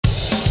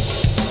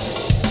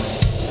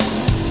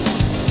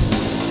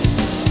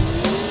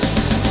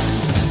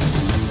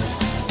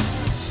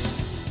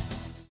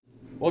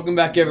Welcome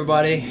back,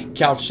 everybody.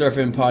 Couch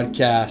Surfing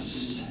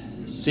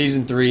Podcast,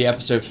 Season 3,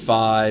 Episode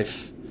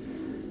 5.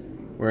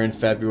 We're in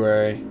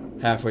February,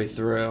 halfway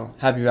through.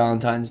 Happy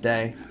Valentine's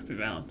Day. Happy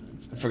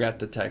Valentine's Day. I forgot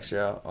to text you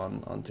out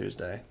on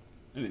Tuesday.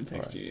 I didn't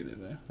text you either,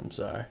 though. I'm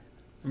sorry.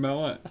 About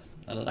what?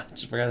 I don't know. I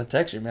just forgot to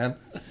text you, man.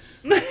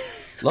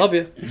 Love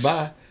you.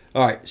 Bye.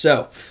 All right.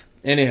 So,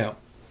 anyhow,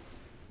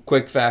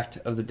 quick fact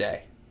of the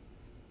day.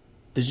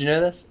 Did you know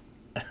this?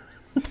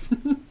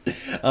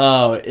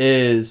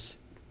 Is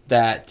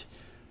that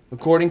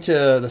according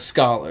to the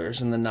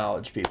scholars and the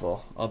knowledge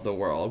people of the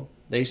world,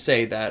 they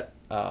say that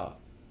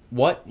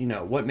what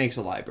makes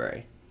a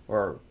library,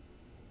 or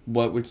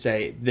what would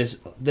say this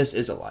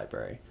is a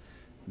library.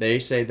 They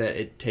say that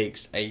it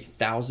takes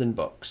 1,000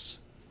 books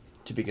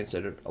to be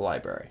considered a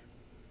library.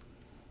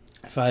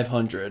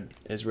 500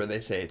 is where they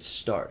say it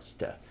starts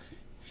to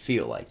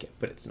feel like it,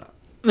 but it's not.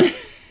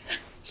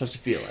 Starts to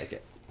feel like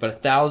it. But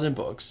 1,000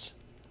 books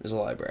is a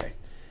library.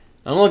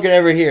 I'm looking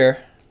over here,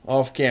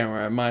 off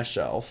camera, at my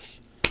shelves.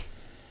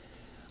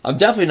 I'm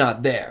definitely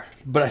not there,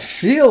 but I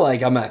feel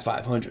like I'm at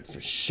 500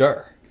 for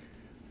sure.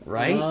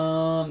 Right?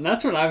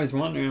 That's what I was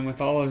wondering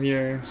with all of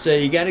your... So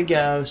you gotta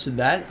go, so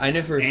that, I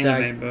know for a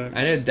fact, books.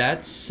 I know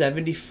that's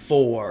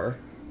 74.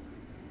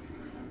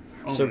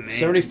 Oh, So man.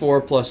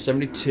 74 plus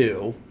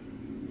 72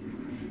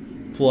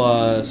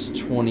 plus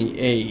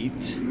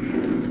 28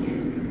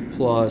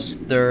 plus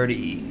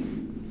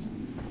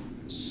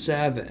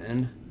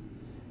 37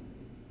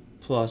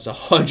 plus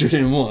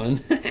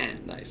 101.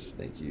 Nice,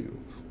 thank you.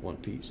 One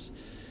Piece.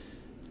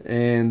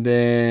 And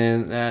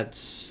then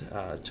that's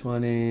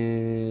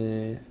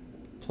 20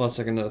 plus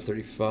like another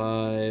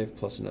 35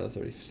 plus another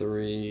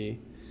 33.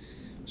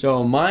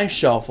 So on my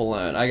shelf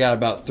alone, I got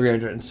about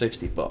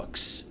 360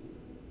 books.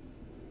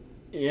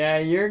 Yeah,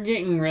 you're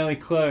getting really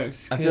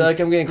close. I feel like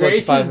I'm getting close to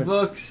Grace's 500.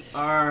 books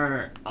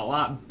are a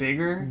lot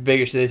bigger.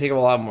 Bigger, so they take up a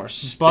lot more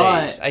space.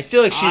 But I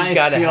feel like she's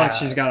got to have... like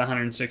she's got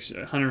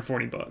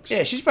 140 books.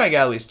 Yeah, she's probably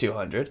got at least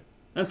 200.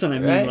 That's what I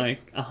mean, right?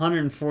 like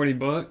 140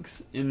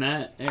 books in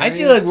that area. I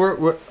feel like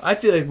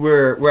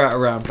we're at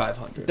around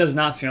 500. Does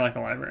not feel like a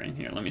library in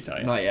here, let me tell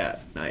you. Not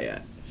yet.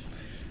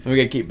 We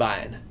gotta keep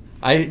buying.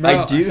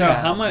 I do so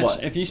have... how much,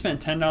 what? if you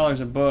spent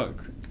 $10 a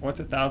book, what's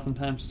 1,000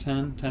 times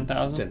 10?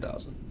 10,000?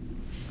 10,000.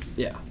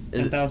 Yeah.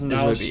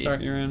 $10,000 to start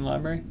your own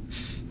library?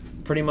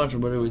 Pretty much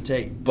what it would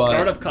take. But,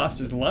 startup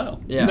cost is low.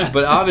 Yeah,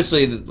 but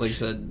obviously, like I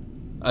said,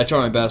 I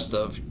try my best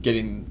of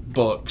getting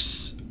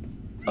books.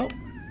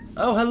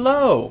 Oh,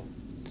 hello.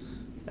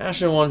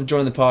 Ashlyn wanted to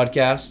join the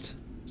podcast.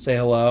 Say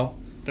hello.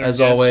 As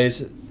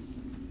always,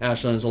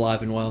 Ashlyn is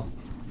alive and well.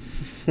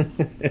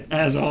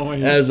 As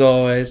always. As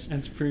always.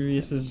 As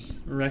previous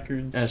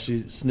records. As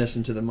she sniffs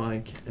into the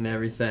mic and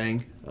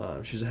everything.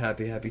 She's a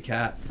happy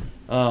cat.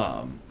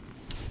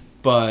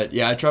 But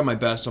yeah, I try my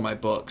best on my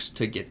books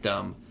to get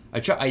them.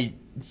 I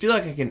feel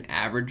like I can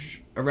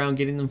average around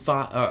getting them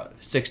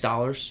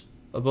 $6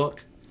 a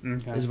book.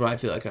 Okay. Is what I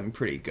feel like I'm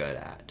pretty good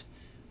at.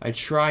 I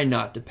try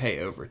not to pay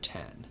over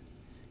 10.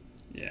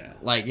 Yeah.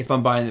 Like if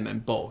I'm buying them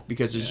in bulk,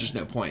 because there's just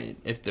no point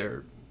if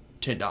they're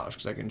 $10,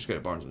 because I can just go to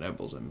Barnes and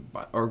Nobles and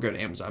buy, or go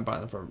to Amazon and buy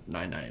them for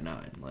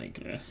 $9.99. Like,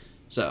 yeah.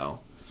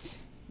 So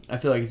I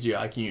feel like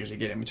I can usually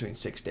get in between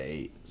 6 to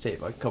 8,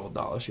 save like a couple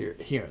dollars here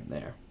and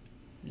there.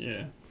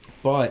 Yeah.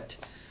 But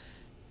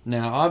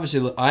now,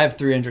 obviously, I have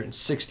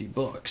 360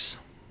 books.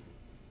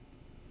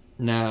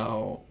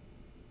 Now,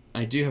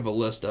 I do have a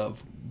list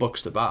of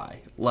books to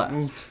buy left.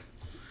 Oof.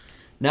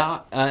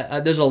 Now,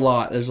 there's a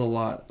lot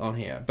on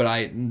here,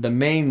 but the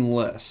main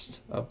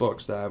list of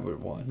books that I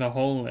would want. The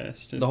whole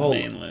list is the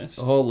main list.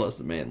 The whole list,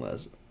 the main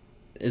list,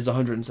 is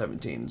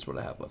 117 is what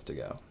I have left to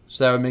go.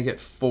 So that would make it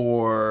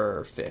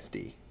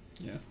 450.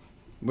 Yeah.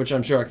 Which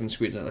I'm sure I can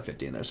squeeze another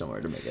 50 in there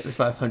somewhere to make it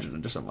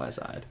 500 just on my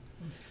side.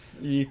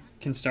 You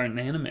can start an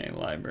anime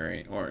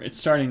library, or it's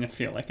starting to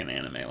feel like an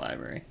anime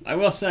library. I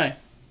will say,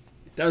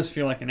 it does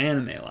feel like an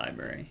anime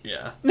library.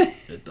 Yeah,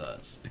 it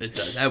does. It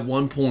does. At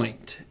one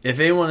point, if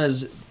anyone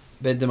has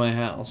been to my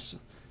house,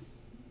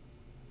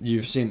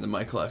 you've seen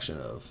my collection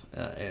of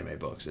anime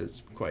books.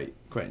 It's quite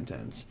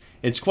intense.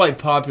 It's quite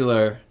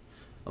popular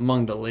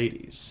among the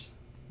ladies.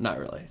 Not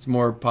really. It's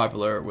more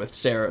popular with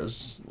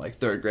Sarah's like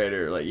third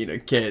grader,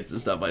 kids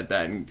and stuff like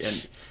that,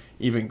 and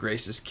even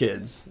Grace's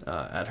kids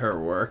at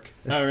her work.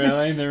 Oh,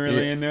 really? They're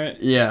really into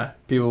it? Yeah.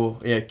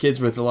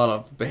 Kids with a lot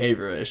of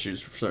behavioral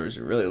issues for some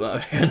reason really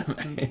love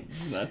anime.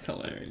 That's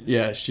hilarious.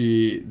 Yeah,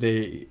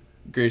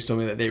 Grace told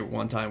me that they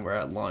one time were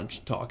at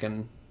lunch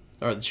talking,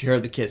 or she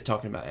heard the kids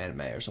talking about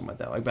anime or something like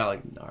that,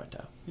 about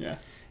Naruto. Yeah.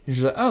 And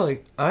she's like, oh,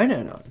 I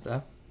know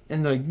Naruto.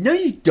 And they're like, no,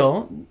 you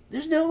don't.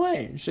 There's no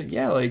way. And she's like,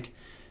 yeah,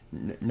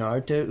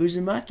 Naruto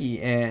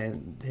Uzumaki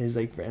and his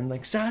friend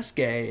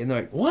Sasuke. And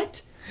they're like,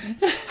 what?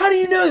 How do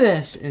you know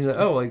this? And he's like,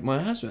 oh,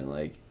 my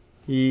husband,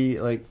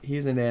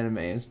 he's an anime,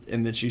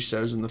 and then she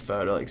shows them the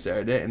photo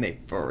Sarah did, and they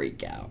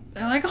freak out.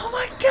 They're like, oh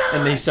my god!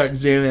 And they start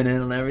zooming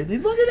in on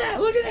everything. Look at that!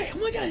 Oh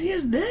my god, he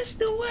has this?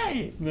 No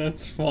way!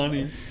 That's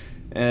funny.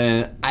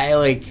 And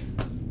I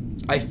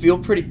feel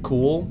pretty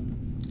cool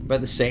But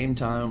at the same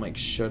time, I'm like,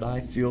 should I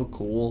feel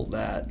cool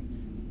that,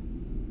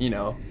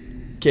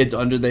 kids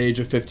under the age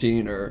of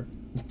 15 are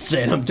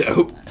saying I'm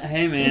dope?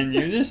 Hey, man,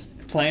 you're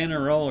just playing a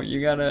role.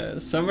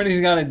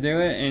 Somebody's got to do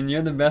it, and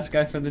you're the best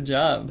guy for the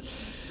job.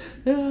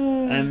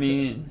 I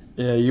mean...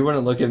 Yeah, you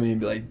wouldn't look at me and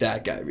be like,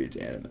 that guy reads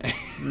anime.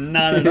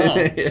 Not at all.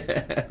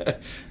 Yeah.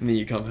 And then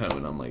you come home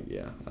and I'm like,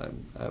 yeah, I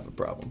have a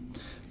problem.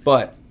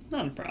 But...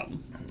 Not a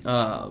problem.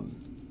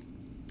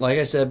 Like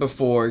I said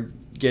before,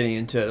 getting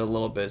into it a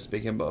little bit,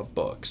 speaking about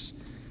books,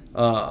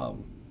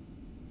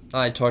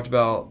 I talked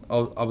about,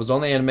 I was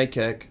on the anime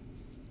kick,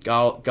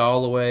 got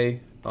all the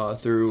way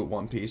through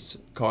One Piece,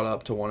 caught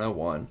up to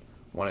 101.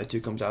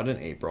 102 comes out in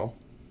April,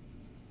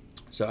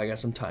 so I got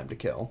some time to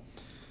kill.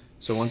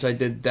 So once I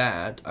did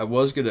that, I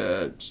was going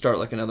to start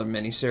like another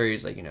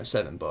mini-series, like,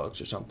 7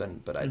 books or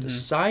something, but I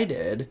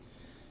decided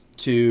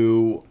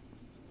to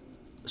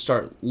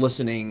start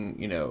listening,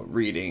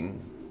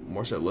 reading,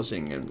 more so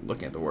listening and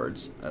looking at the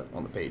words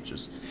on the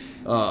pages,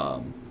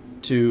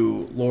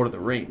 to Lord of the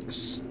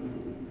Rings.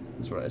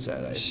 That's what I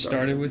said. I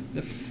started with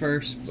the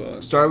first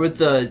book. Started with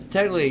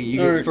technically, you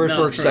get first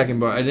book, second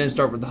book. I didn't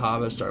start with The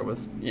Hobbit, I started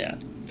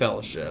with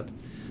Fellowship.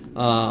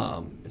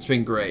 It's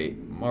been great.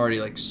 I'm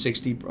already like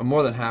I'm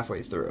more than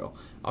halfway through.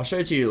 I'll show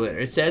it to you later.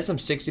 It says I'm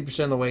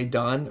 60% of the way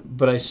done,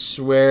 but I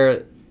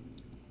swear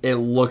it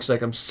looks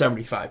like I'm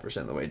 75%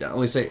 of the way done. At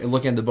least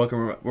looking at the book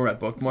and where my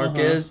bookmark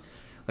is.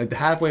 Like the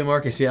halfway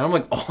mark, I see it. I'm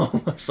like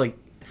almost like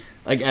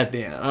at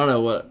the end. I don't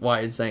know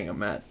why it's saying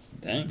I'm at.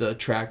 Dang. The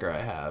tracker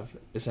I have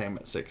is saying I'm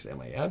at 60. I'm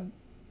like,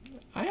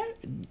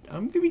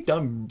 I'm gonna be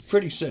done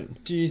pretty soon.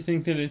 Do you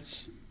think that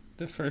it's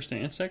the first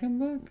and second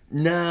book?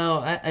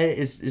 No,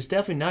 it's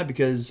definitely not,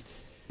 because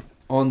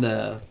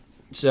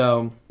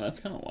so that's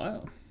kind of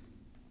wild.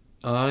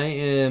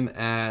 I'm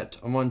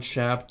on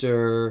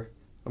chapter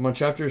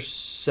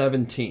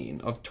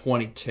 17 of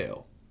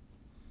 22.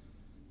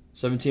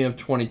 17 of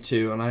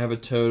 22, and I have a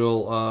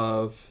total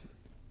of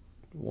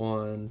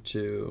 1,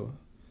 2,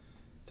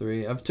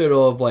 3. I have a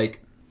total of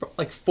like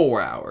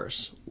 4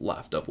 hours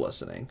left of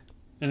listening.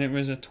 And it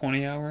was a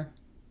 20-hour?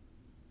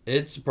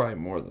 It's probably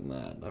more than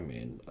that. I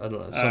mean, I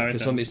don't know.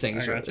 Some of these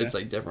things it's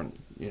like different,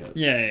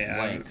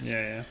 lengths.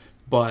 Yeah.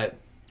 But,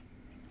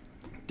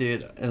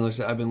 dude, and like I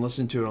said, I've been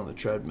listening to it on the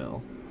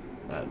treadmill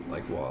at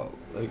when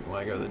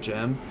I go to the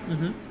gym.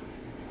 Mm-hmm.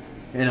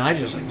 And I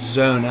just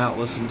zone out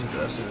listening to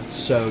this, and it's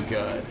so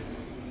good.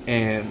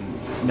 And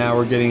now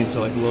we're getting into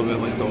a little bit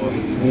like the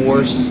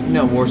wars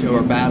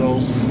or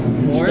battles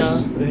and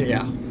stuff.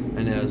 Yeah,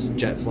 I know, as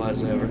jet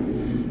flies over.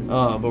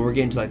 But we're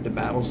getting to the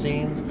battle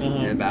scenes,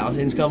 and the battle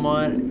scenes come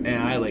on, and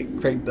I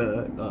crank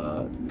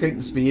the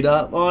speed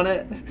up on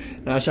it,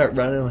 and I start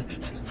running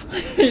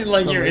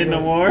like you're in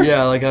the war.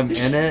 Yeah, I'm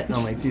in it, and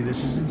I'm like, dude,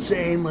 this is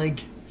insane.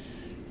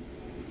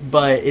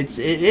 But it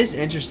is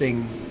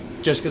interesting.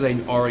 Just because I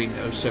already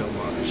know so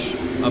much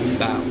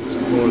about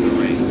Lord of the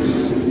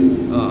Rings.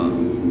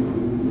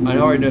 I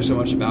already know so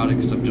much about it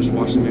because I've just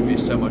watched the movie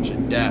so much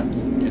in depth,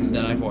 and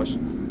then I've watched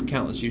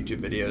countless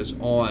YouTube videos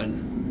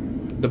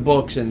on the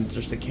books and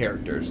just the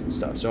characters and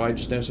stuff. So I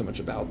just know so much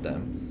about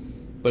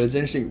them. But it's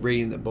interesting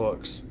reading the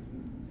books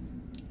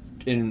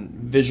and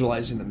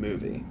visualizing the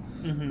movie,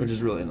 which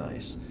is really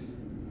nice.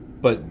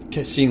 But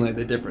seeing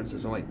the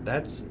differences, I'm like,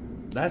 that's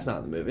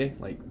not the movie.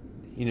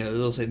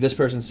 They'll say this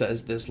person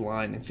says this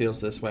line and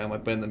feels this way. I'm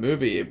like, but in the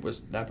movie, it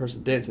was that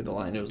person did say the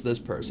line. It was this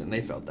person.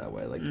 They felt that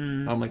way.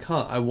 I'm like,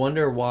 I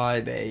wonder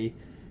why they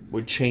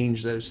would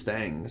change those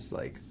things.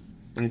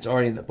 And it's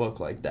already in the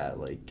book like that.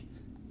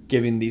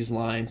 Giving these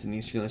lines and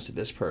these feelings to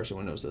this person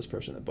when it was this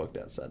person in the book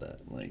that said it.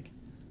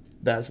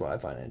 That's what I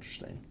find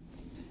interesting.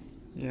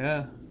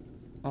 Yeah,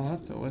 I'll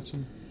have to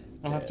listen.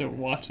 I'll have to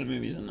watch the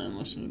movies and then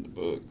listen to the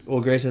book. Well,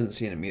 Grace hasn't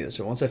seen them either.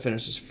 So once I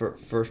finish this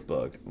first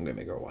book, I'm gonna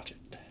make her watch it.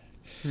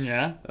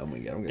 Yeah. I'm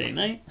gonna Date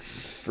night?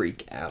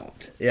 Freak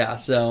out. Yeah,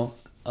 so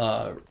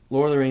Lord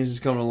of the Rings is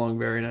coming along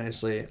very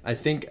nicely. I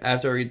think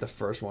after I read the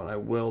first one, I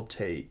will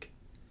take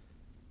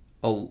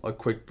a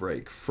quick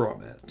break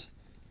from it.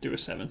 Do a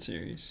 7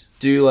 series.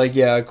 Do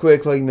a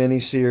quick mini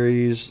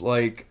series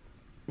like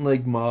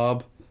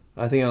Mob.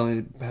 I think I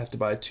only have to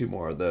buy 2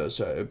 more of those,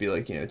 so it would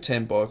be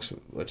 10 books,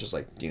 which is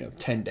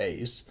 10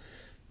 days.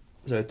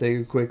 So I take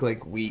a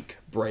quick week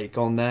break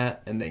on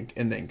that, and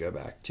then go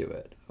back to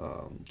it,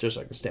 just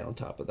so I can stay on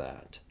top of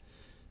that,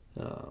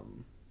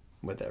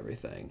 with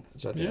everything.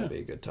 So I think that'd be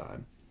a good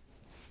time.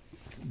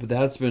 But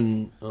that's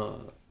been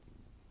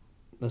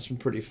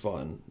pretty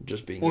fun.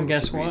 Just being able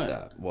to read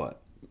that. What?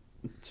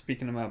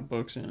 Speaking about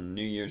books and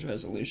New Year's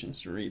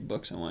resolutions to read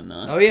books and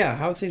whatnot. Oh yeah,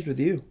 how are things with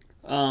you?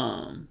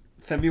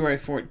 February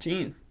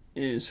 14th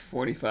is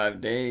 45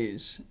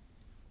 days,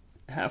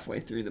 halfway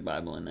through the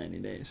Bible in 90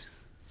 days.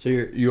 So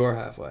you're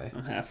halfway.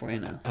 I'm halfway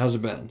now. How's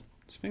it been?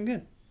 It's been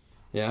good.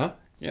 Yeah?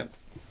 Yep.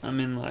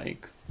 I'm in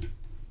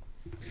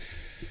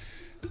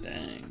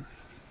dang.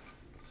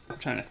 I'm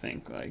trying to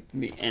think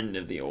the end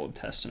of the Old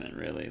Testament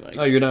really.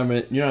 Oh, you're not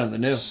in the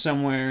new.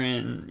 Somewhere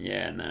in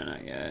no,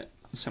 not yet.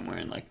 Somewhere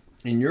in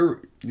And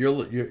you're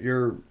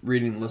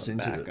reading and listening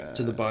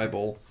to the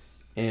Bible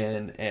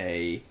in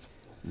a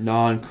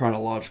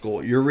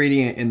non-chronological. You're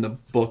reading it in the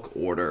book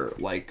order,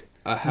 like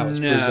how it's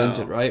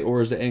presented, right?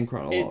 Or is it in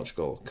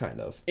chronological, kind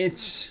of?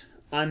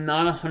 I'm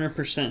not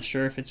 100%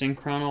 sure if it's in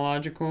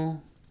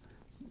chronological.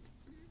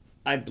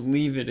 I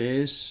believe it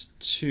is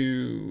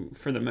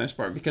for the most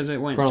part, because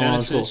it went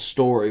chronological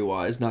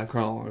story-wise, not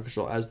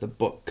chronological as the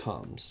book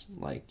comes.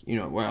 Like,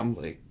 where I'm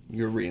like,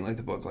 you're reading like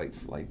the book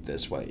like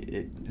this way.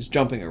 It's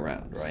jumping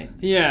around, right?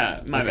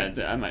 Yeah, my bad.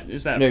 I might.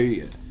 Is that? No,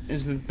 you're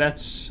good.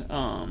 That's.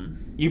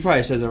 You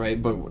probably says it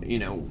right, but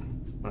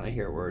when I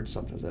hear words,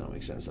 sometimes they don't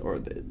make sense,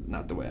 or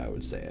not the way I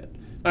would say it.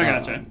 I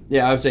gotcha.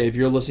 Yeah, I would say if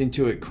you're listening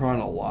to it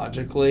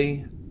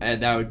chronologically,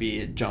 that would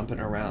be jumping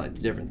around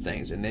like different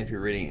things. And if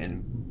you're reading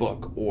in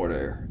book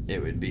order,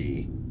 it would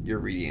be you're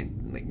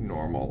reading like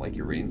normal, like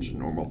you're reading just a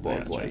normal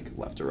book, like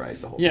left to right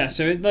the whole. Yeah,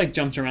 so it like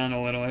jumps around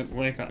a little,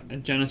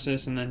 like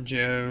Genesis and then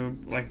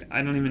Job. Like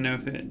I don't even know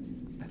if it.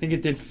 I think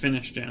it did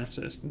finish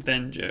Genesis,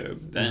 then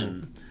Job,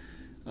 then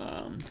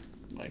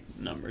like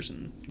Numbers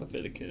and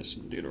Leviticus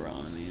and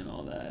Deuteronomy and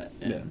all that.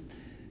 And,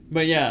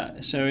 but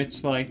yeah, so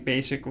it's like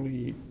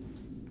basically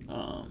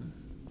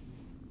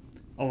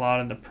a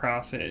lot of the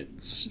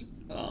prophets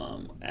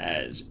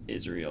as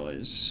Israel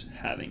is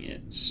having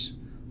its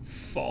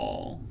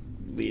fall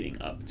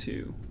leading up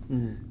to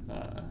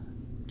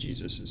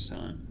Jesus'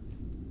 time.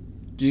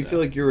 Do you feel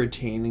like you're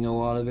retaining a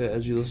lot of it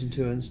as you listen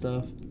to it and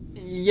stuff?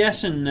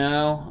 Yes and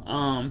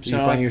no. Do you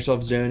find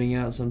yourself zoning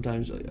out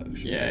sometimes? Like, oh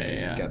shit,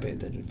 yeah. Gotta pay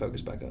attention,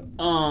 focus back up.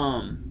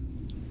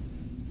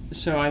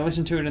 So I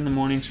listen to it in the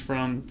mornings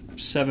from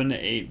 7 to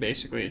 8.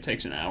 Basically, it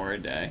takes an hour a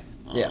day.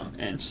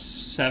 And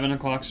 7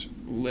 o'clock's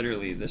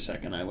literally the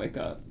second I wake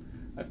up.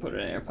 I put an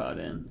AirPod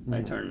in,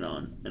 I turn it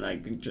on, and I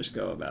just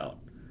go about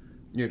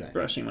your day.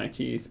 Brushing my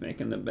teeth,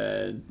 making the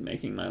bed,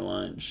 making my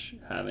lunch,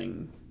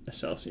 having a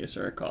Celsius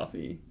or a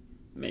coffee,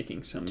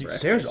 making some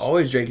breakfast. Sarah's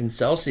always drinking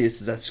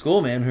Celsius at school,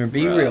 man. Her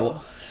be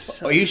real.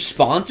 Are you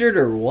sponsored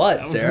or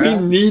what, Sarah?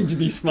 We need to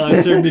be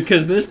sponsored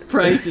because this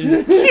price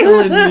is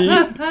killing me.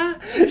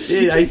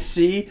 Dude, I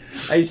see.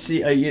 I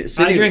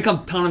drink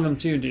a ton of them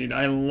too, dude.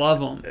 I love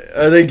them.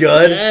 Are they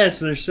good? Yes,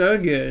 they're so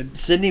good.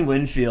 Sydney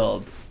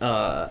Winfield,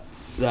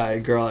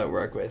 that girl I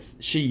work with,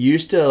 she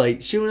used to,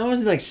 like, she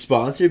wasn't, like,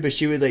 sponsored, but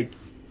she would, like,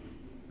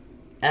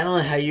 I don't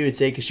know how you would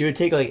say, because she would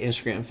take, like,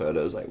 Instagram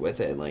photos, like,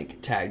 with it and,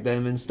 like, tag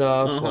them and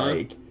stuff,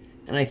 like,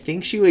 and I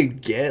think she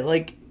would get,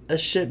 like, a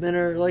shipment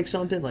or, like,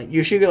 something, like,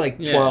 you should get, like,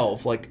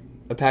 12, like,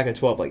 a pack of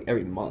 12, like,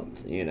 every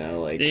month,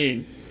 like.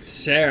 Dude,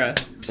 Sarah,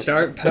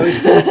 start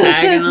posting,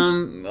 tagging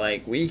them,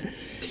 like,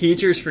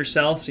 teachers for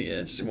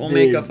Celsius. We'll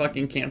make a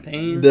fucking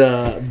campaign.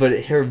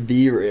 But her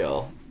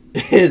B-reel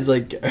is,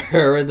 like,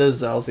 her with the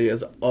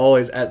Celsius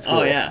always at school.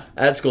 Oh, yeah.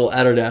 At school,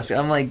 at her desk.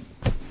 I'm like,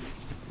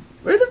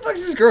 where the fuck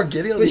is this girl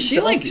getting all these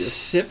Celsius? But she, like,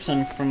 sips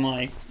them from,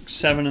 like,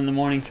 7 in the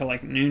morning till,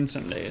 like, noon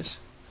some days.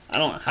 I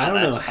don't know how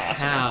that's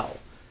possible.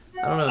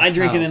 I don't know. I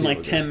drink it in,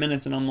 like, 10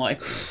 minutes, and I'm like,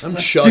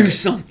 let's chugging. do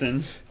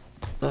something.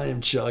 I am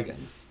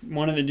chugging.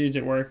 One of the dudes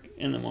at work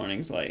in the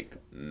morning's like,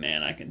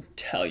 man, I can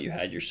tell you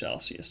had your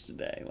Celsius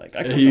today. Like,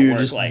 I come to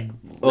work, like,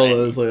 all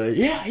over the place,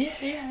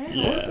 like,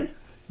 yeah.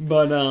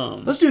 But,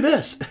 let's do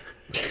this.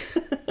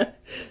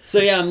 So,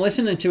 yeah, I'm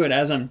listening to it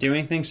as I'm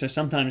doing things, so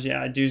sometimes,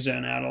 I do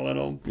zone out a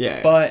little.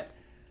 Yeah. But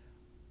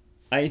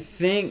I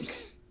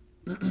think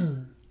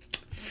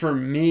for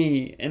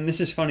me, and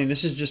this is funny,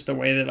 this is just the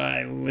way that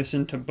I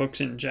listen to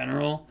books in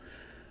general.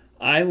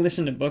 I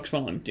listen to books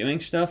while I'm doing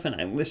stuff, and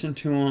I listen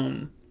to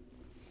them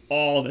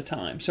all the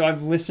time. So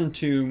I've listened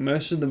to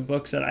most of the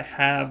books that I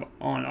have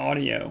on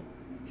audio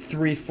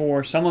 3,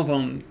 4, some of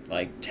them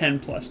like 10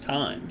 plus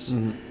times.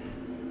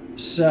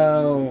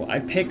 So I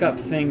pick up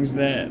things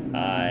that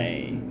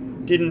I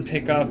didn't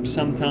pick up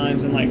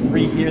sometimes and like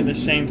rehear the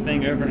same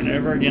thing over and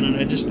over again. And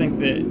I just think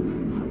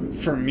that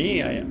for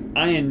me,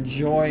 I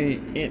enjoy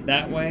it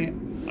that way.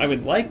 I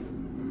would like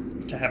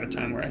to have a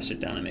time where I sit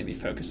down and maybe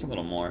focus a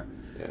little more.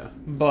 Yeah.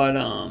 But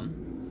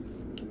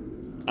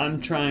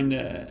I'm trying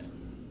to,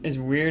 as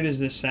weird as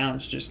this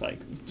sounds, just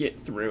like get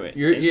through it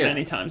as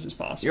many times as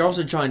possible. You're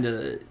also trying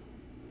to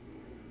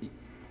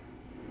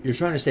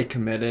stay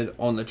committed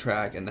on the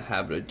track and the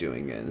habit of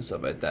doing it and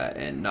stuff like that,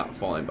 and not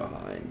falling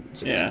behind.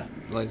 So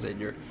like I said,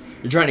 you're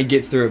trying to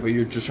get through it, but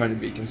you're just trying to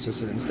be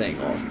consistent and staying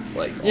on.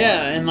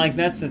 And like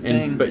that's the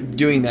thing. But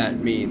doing that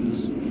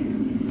means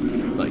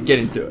like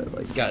getting through it.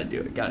 Like gotta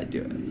do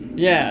it.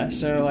 Yeah.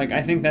 So like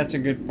I think that's a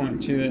good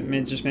point too.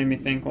 That just made me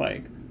think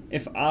like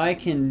if I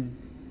can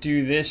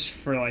do this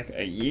for like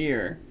a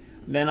year,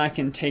 then I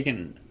can take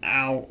an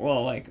hour.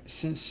 Well, like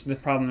since the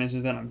problem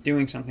is that I'm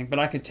doing something, but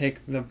I could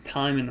take the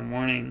time in the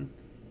morning,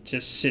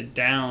 just sit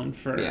down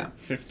for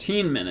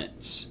 15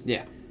 minutes.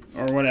 Yeah.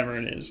 Or whatever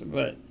it is.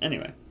 But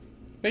anyway.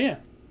 But yeah.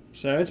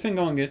 So it's been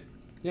going good.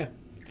 Yeah.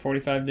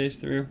 45 days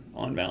through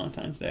on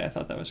Valentine's Day. I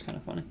thought that was kind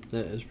of funny.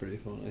 That is pretty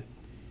funny.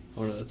 I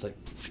wonder that's like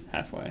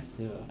halfway.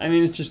 Yeah. I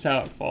mean, it's just how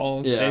it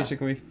falls. Yeah.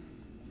 Basically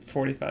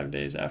 45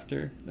 days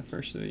after the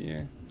first of the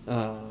year.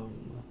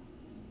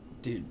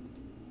 Dude.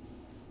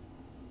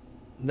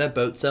 That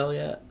boat sell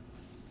yet?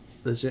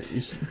 That's it.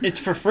 It's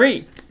for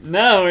free.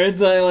 No,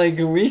 it's like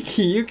a week.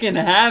 You can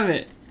have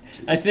it.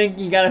 I think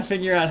you got to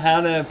figure out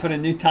how to put a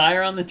new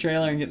tire on the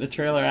trailer and get the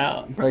trailer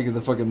out. Probably get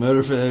the fucking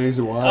motor fixed.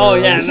 Oh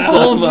yeah, the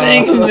whole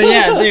thing.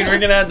 Yeah, dude, we're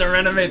gonna have to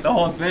renovate the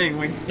whole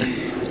thing.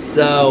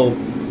 So,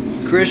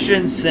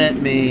 Christian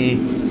sent me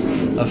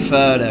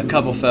a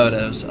couple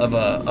photos of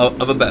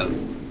a boat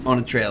on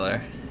a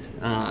trailer.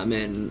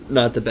 In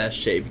not the best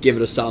shape. Give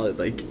it a solid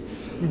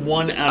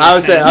 1 out of 10. I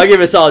would say I'll give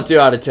it a solid 2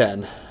 out of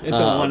 10. It's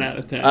a 1 out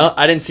of 10.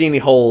 I didn't see any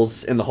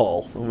holes in the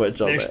hull, which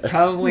there's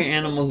probably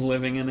animals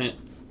living in it.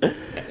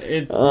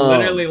 It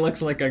literally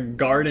looks like a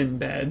garden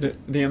bed.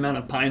 The amount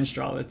of pine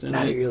straw that's in it.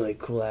 That'd be really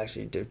cool,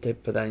 actually. They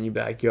put that in your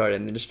backyard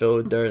and then just fill it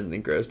with dirt and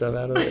then grow stuff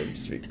out of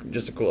it.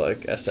 Just a cool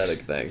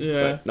aesthetic thing.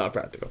 Yeah, but not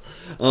practical.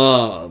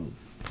 I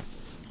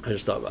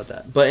just thought about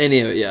that. But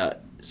anyway, yeah,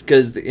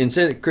 because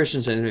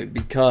Christian sent it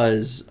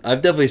because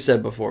I've definitely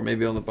said before,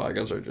 maybe on the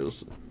podcast or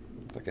just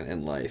fucking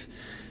in life.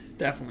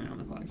 Definitely on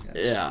the podcast.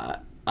 Yeah,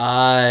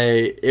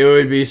 it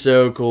would be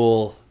so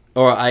cool.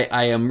 Or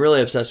I am really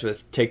obsessed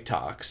with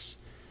TikToks.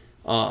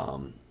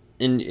 In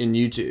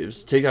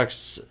YouTube's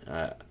TikToks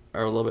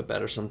are a little bit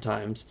better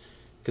sometimes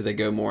because they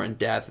go more in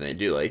depth and they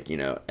do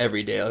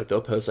every day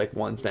they'll post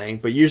one thing,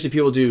 but usually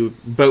people do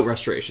boat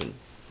restoration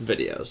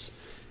videos.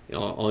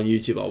 On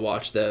YouTube I'll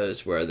watch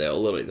those where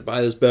they'll literally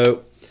buy this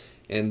boat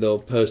and they'll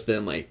post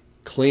them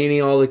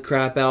cleaning all the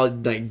crap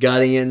out,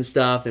 gutting in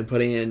stuff and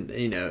putting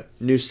in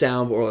new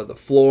sound or the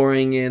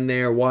flooring in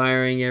there,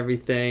 wiring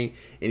everything,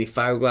 any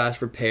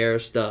fiberglass repair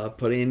stuff,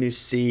 putting in new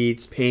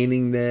seats,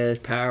 painting this,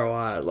 power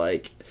wire,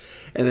 and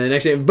then the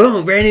next day,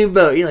 boom, brand new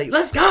boat. You're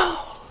let's go.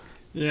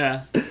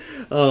 Yeah.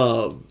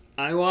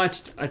 I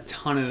watched a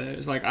ton of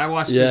those. I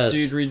watched this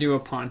dude redo a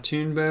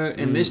pontoon boat,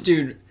 and this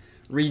dude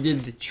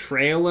redid the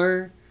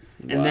trailer.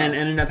 And then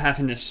ended up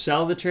having to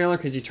sell the trailer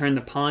because he turned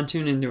the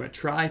pontoon into a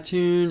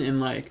tri-toon.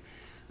 And,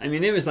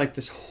 it was,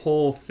 this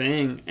whole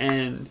thing.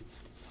 And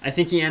I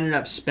think he ended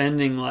up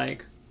spending,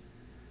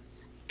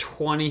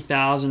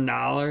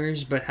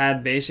 $20,000, but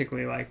had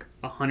basically,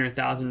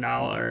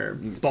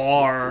 $100,000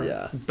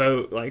 bar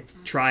boat,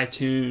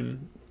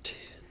 tri-toon.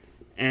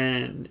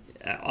 And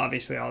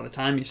obviously all the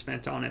time he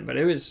spent on it. But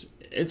it's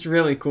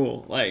really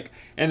cool.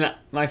 And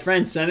my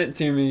friend sent it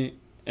to me,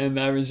 and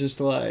I was just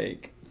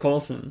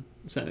Colson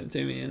sent it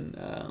to me,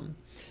 and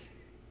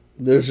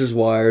there's just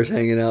wires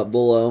hanging out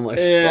below. I'm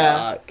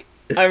fuck.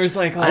 I was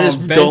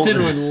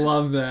Benton would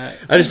love that.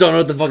 I just don't know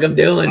what the fuck I'm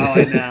doing. Oh,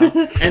 I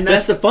know. And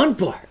that's the fun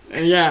part.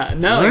 Yeah,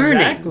 no, learning.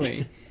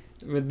 Exactly.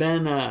 But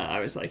then I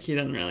was he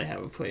doesn't really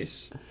have a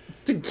place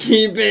to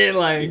keep it.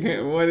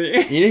 What do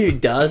you know who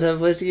does have a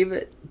place to keep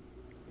it?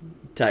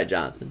 Ty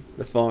Johnson,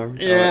 the farm.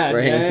 Yeah,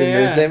 where Hanson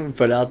moves him and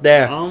put out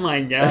there. Oh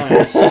my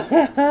gosh,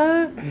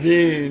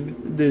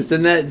 dude!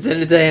 Send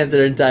it to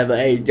Hanson in time.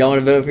 Hey, do you want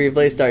to vote for your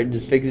place? Start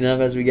just fixing it up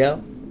as we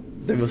go.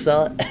 Then we'll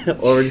sell it,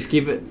 or we'll just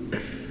keep it.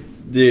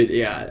 Dude,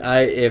 yeah.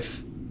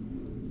 If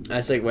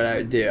that's what I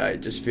would do, I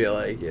just feel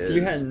if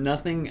you had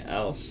nothing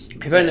else.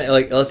 If I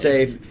let's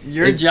say if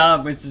your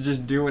job was to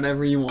just do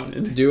whatever you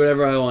wanted. Do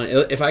whatever I want.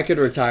 If I could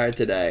retire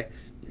today,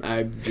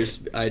 I'd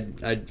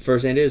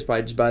first thing I do is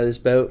probably just buy this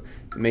boat,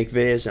 make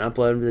videos, and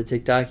upload them to the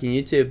TikTok and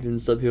YouTube,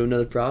 and let people know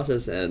the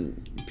process,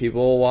 and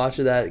people will watch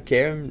that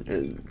care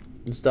and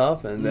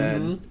stuff, and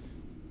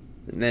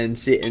then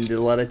see it and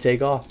let it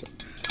take off.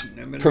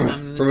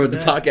 Promote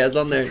the podcast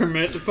on there.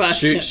 Promote the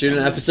podcast. Shoot an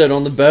episode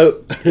on the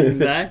boat.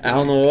 Exactly. Out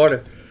on the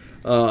water.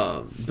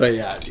 But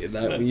yeah, dude,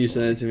 when you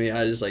sent it to me,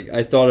 I just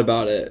I thought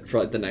about it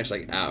for the next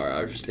hour.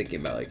 I was just thinking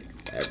about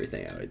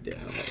everything I would do.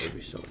 I'm it would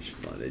be so much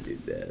fun to do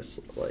this.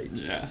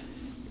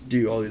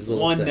 Do all these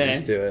little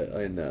things to it.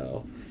 I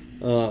know.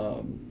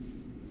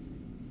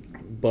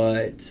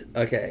 But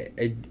okay,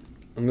 I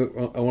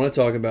want to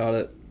talk about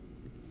it,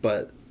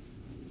 but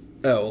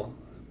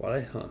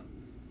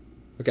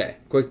okay,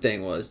 quick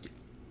thing was,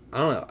 I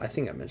don't know, I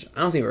think I mentioned,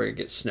 I don't think we're gonna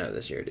get snow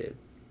this year, dude.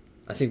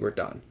 I think we're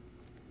done.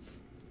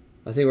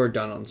 I think we're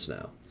done on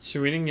snow.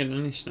 So we didn't get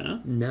any snow?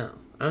 No,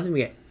 I don't think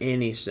we got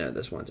any snow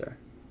this winter.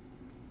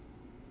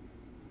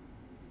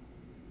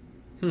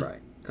 Right.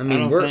 I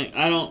mean,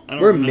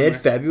 we're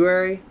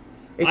mid-February.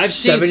 I've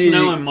seen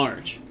snow in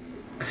March.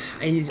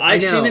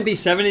 I've seen it be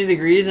 70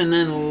 degrees, and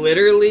then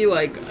literally,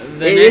 the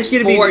next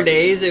 4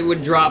 days, it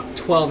would drop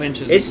 12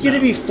 inches of snow. It's going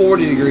to be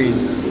 40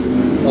 degrees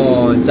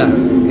on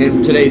Saturday,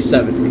 and today's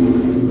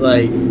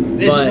 70.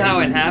 This is how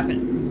it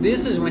happened.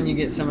 This is when you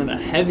get some of the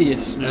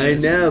heaviest snow. I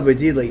know, but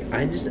dude,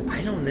 I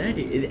don't know,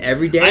 dude.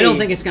 Every day... I don't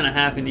think it's going to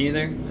happen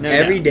either.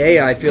 Every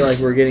day, I feel like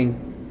we're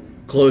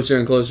getting closer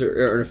and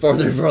closer, or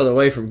farther and farther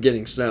away from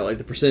getting snow.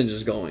 The percentage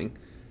is going.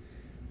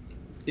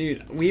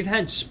 Dude, we've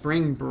had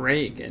spring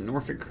break at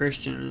Norfolk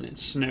Christian, and it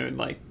snowed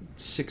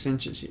 6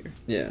 inches here.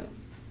 Yeah.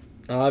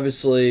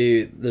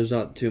 Obviously, there's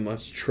not too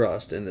much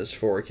trust in this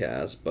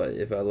forecast, but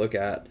if I look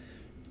at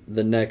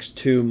the next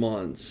 2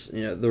 months,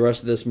 the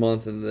rest of this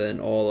month and then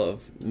all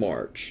of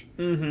March,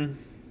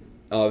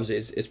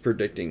 obviously it's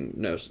predicting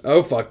no.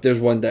 Oh, fuck, there's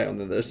one day on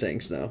there that's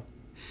saying snow.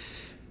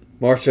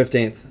 March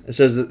 15th. It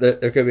says that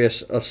there could be a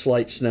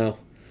slight snow.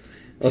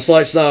 A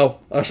slight snow.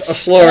 A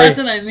slurry. That's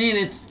what I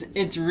mean.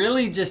 It's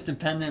really just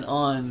dependent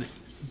on.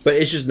 But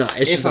it's just not.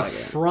 It's if just a not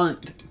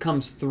front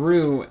comes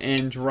through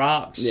and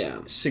drops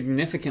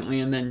significantly,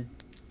 and then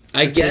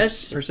I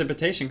guess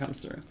precipitation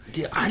comes through.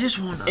 Dude, I just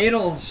want to.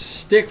 It'll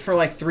stick for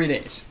like 3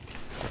 days.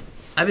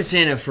 I've been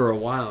saying it for a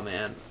while,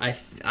 man.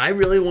 I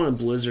really want a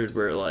blizzard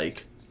where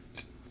like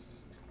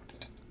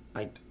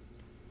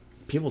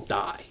people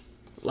die.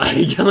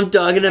 Like I'm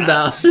talking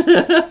about.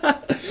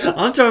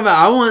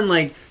 I want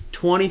like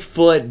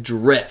 20-foot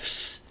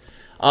drifts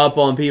up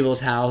on people's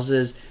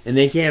houses, and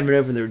they can't even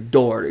open their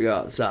door to go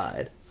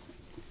outside.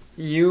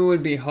 You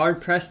would be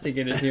hard-pressed to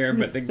get it here,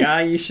 but the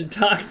guy you should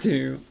talk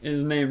to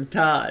is named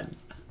Todd.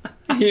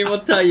 He will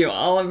tell you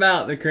all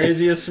about the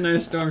craziest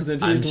snowstorms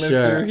that he's lived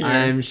through here.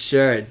 I'm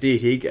sure. Dude,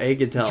 he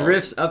could tell.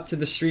 Drifts up to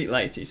the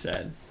streetlights, he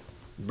said.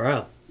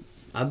 Bro,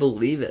 I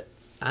believe it.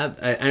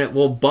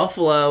 Well,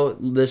 Buffalo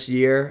this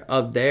year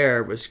up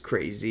there was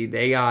crazy.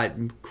 They got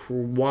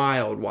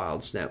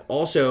wild snow.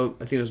 Also,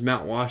 I think it was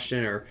Mount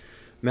Washington or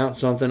Mount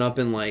something up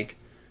in like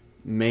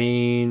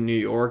Maine, New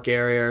York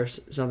area or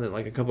something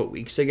like a couple of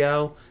weeks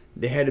ago.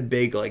 They had a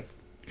big like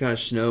kind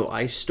of snow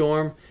ice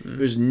storm. It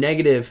was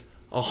negative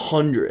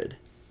 100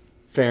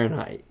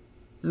 Fahrenheit.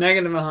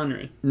 Negative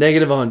 100.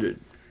 Negative 100.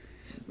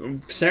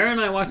 Sarah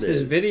and I watched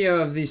this video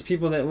of these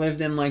people that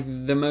lived in like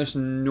the most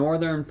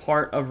northern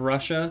part of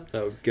Russia.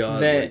 Oh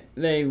God! That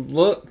they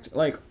looked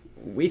like,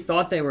 we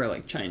thought they were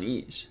like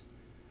Chinese,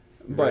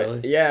 but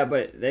really? Yeah,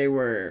 but they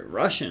were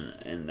Russian,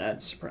 and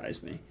that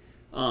surprised me.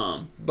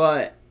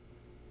 But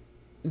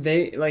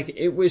they like,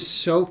 it was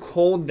so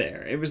cold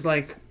there. It was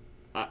like,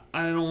 I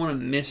don't want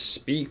to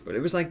misspeak, but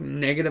it was like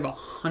negative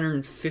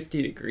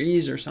 150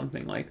 degrees or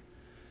something like.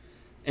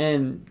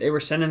 And they were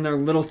sending their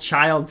little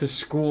child to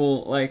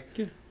school. Like,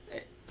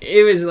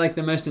 it was like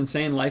the most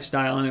insane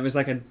lifestyle, and it was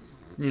like a,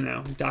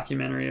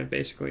 documentary of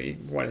basically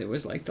what it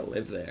was like to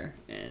live there.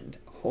 And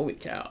holy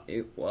cow,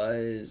 it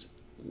was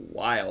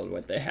wild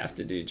what they have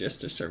to do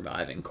just to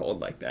survive in cold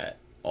like that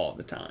all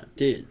the time.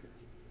 Dude,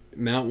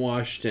 Mount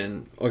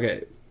Washington.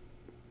 Okay,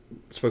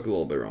 spoke a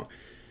little bit wrong.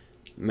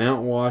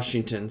 Mount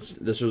Washington.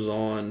 This was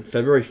on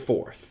February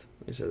 4th.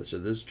 They said so.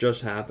 This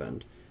just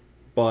happened.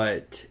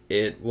 But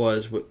it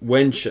was,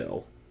 wind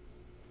chill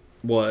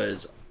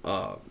was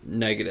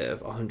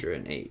negative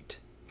 108.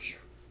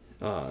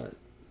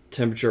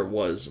 Temperature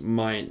was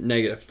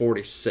negative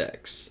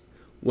 46.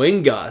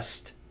 Wind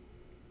gust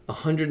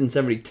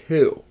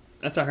 172.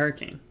 That's a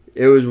hurricane.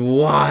 It was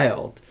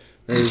wild.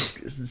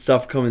 There's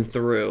stuff coming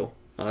through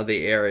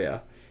the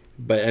area.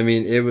 But I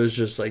mean, it was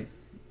just like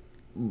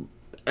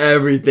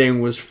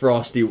everything was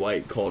frosty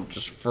white cold,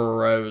 just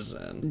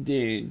frozen.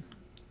 Dude.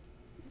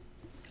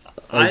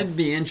 I'd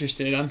be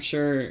interested. I'm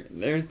sure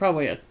there's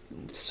probably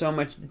so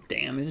much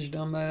damage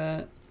done by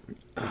that.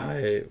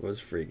 I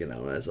was freaking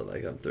out when I saw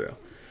that come through.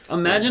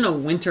 Imagine a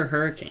winter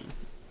hurricane.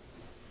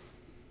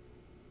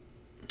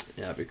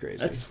 Yeah, that'd be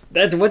crazy.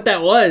 That's what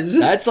that was.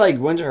 That's like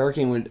Winter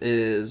Hurricane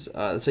is.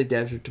 It's like Day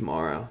After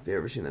Tomorrow. If you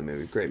ever seen that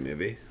movie, great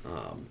movie.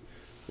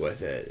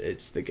 With it,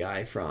 it's the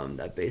guy from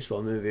that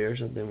baseball movie or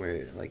something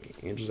where like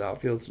Angels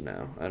Outfields.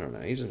 No, I don't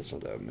know. He's in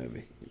some type of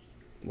movie.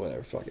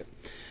 Whatever, fuck it.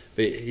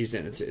 But he's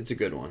in it. It's a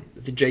good one.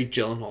 The Jake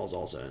Gyllenhaal's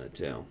also in it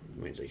too. I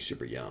mean, he's like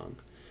super young.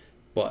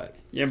 But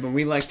yeah, but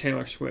we like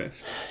Taylor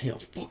Swift.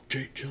 Fuck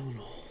Jake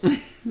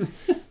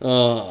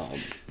Gyllenhaal.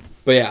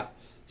 But yeah,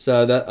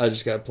 so that I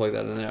just gotta plug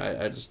that in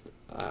there.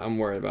 I'm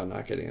worried about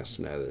not getting a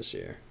snow this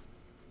year.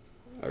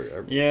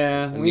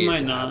 We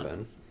might not.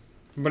 Happen.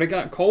 But it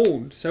got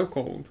cold, so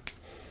cold.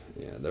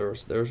 Yeah, there were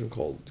some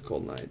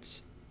cold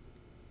nights.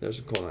 There were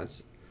some cold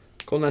nights.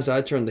 Cold nights.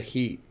 I turned the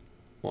heat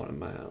on in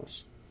my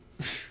house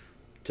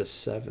to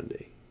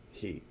 70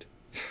 heat.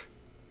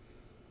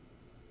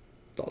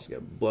 Thought I was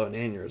gonna blow an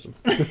aneurysm.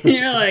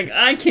 You're like,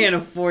 I can't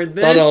afford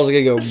this. Thought I was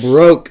gonna go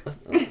broke.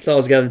 Thought I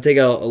was gonna have to take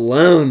out a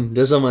loan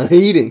just on my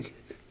heating.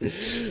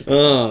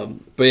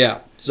 But yeah,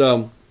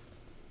 so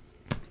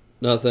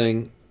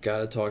nothing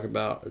gotta talk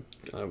about.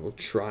 I will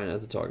try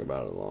not to talk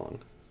about it long.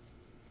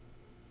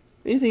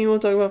 Anything you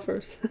want to talk about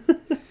first?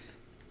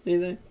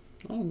 Anything?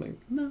 I don't think.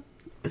 No.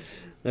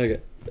 Okay.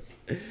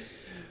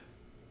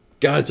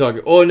 Gotta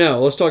talk. Oh no,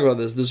 let's talk about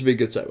this. This would be a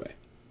good segue.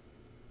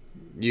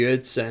 You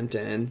had sent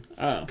in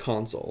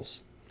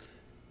consoles.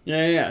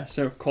 Yeah.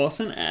 So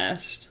Coulson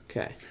asked,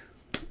 okay,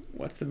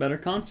 what's the better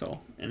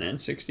console? An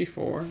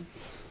N64?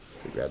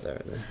 Grab that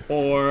right there.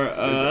 Or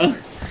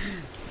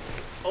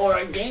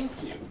a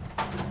GameCube?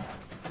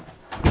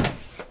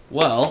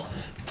 Well,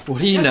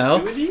 what do you know?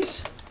 Two of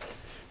these?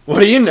 What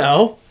do you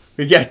know?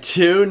 We got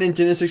 2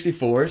 Nintendo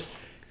 64s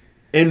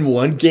and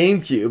 1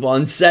 GameCube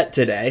on set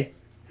today.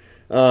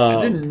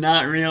 I did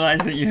not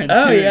realize that you had 2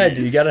 Oh, yeah, of these.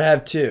 dude. You got to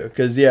have 2.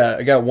 Because, yeah,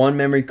 I got 1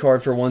 memory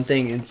card for one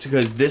thing. It's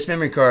because this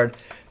memory card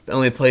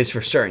only plays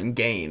for certain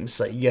games.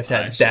 Like, you have to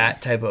have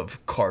that type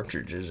of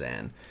cartridges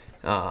in.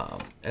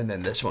 And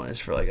then this one is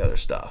for, like, other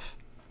stuff.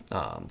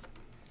 But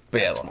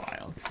that's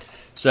wild.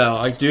 So,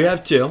 I do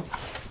have 2.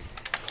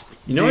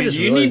 You know, Dude,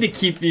 you need to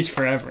keep these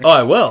forever. Oh,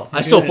 I will.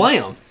 I still play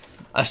them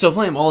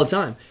all the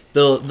time.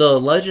 The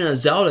Legend of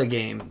Zelda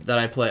game that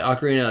I play,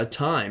 Ocarina of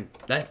Time,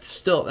 that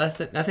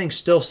thing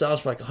still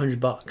sells for like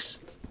 $100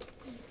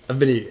 a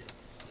video.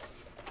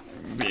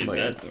 Dude,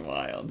 that's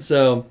wild.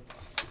 So,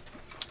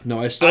 no,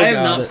 I have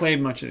not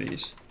played much of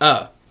these.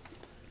 Oh,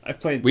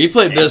 We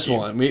played this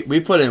one. We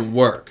put in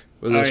work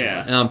with this one,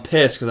 yeah. and I'm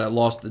pissed because I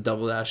lost the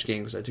Double Dash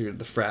game because I took it to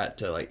the frat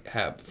to like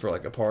have for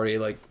like a party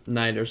like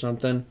night or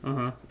something.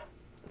 I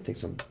think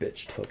some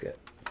bitch took it,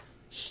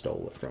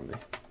 stole it from me.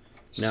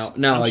 I'm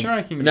Like sure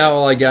I can now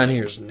all I got in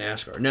here is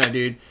NASCAR. No,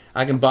 dude,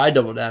 I can buy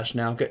Double Dash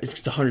now.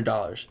 It's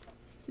 $100.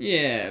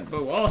 Yeah,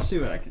 but I'll see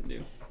what I can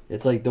do.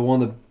 It's like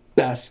one of the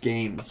best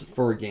games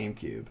for a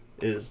GameCube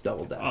is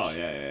Double Dash. Oh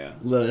yeah.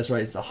 That's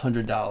right. It's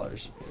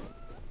 $100.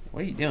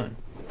 What are you doing?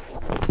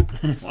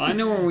 Well, I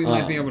know where we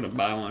might be able to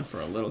buy one for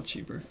a little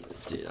cheaper.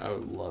 Dude, I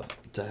would love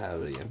to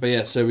have it again. But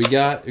yeah, so we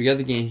got the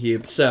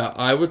GameCube. So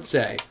I would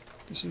say,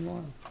 this is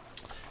wild.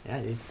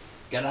 Yeah, dude,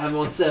 gotta have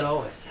one set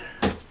always.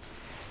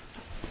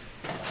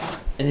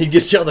 And you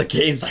can see all the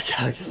games I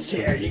got.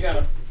 Yeah, you got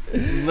a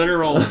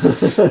literal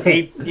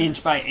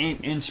 8-inch by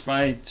 8-inch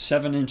by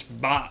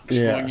 7-inch box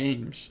full of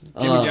games.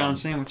 Jimmy John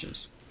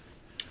sandwiches.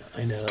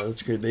 I know,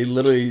 that's great. They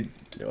literally,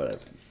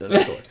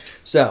 whatever.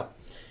 So,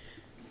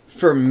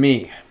 for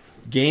me,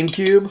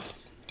 GameCube,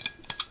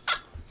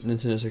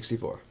 Nintendo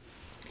 64.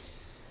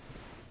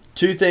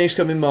 Two things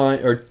come in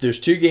mind, or there's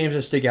two games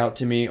that stick out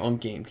to me on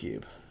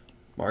GameCube.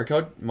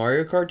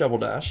 Mario Kart Double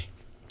Dash,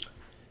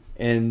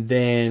 and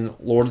then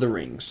Lord of the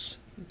Rings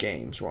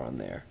games were on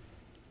there.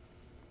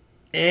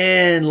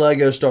 And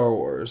Lego Star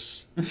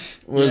Wars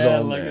was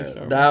on there.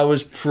 That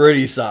was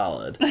pretty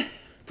solid.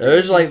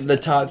 Those are like the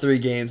top 3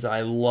 games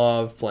I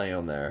love playing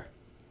on there.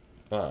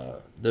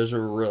 Those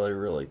are really,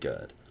 really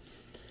good.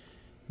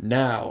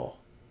 Now,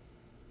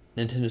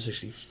 Nintendo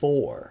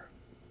 64,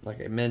 like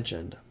I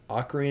mentioned,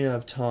 Ocarina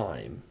of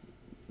Time,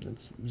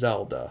 it's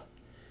Zelda,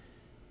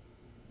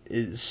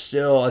 is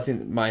still, I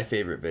think, my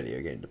favorite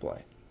video game to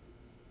play.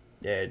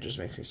 Yeah, it just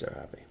makes me so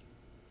happy.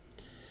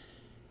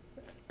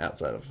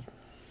 Outside of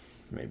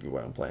maybe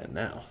what I'm playing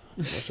now,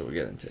 which we'll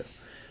get into.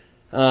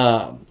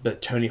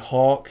 But Tony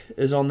Hawk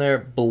is on there.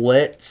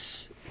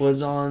 Blitz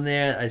was on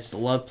there. I just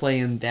love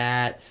playing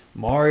that.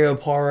 Mario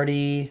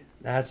Party,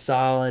 that's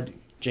solid.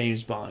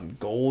 James Bond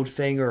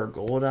Goldfinger or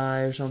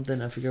Goldeye or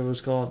something, I forget what it was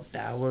called.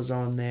 That was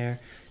on there.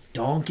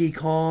 Donkey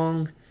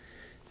Kong,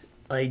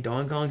 like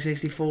Donkey Kong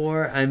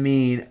 64. I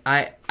mean,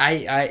 I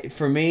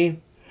for me,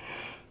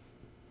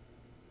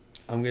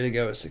 I'm gonna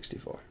go with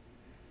 64.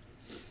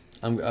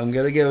 I'm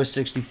gonna go with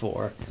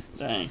 64.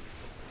 Dang.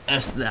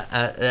 That's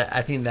that.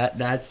 I think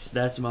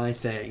that's my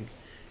thing.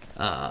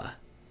 I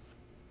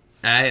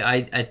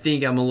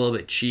think I'm a little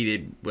bit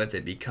cheated with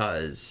it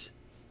because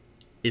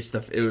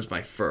it was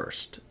my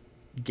first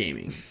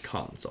gaming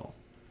console.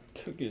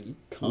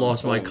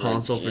 Lost my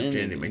console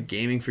virginity. My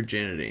gaming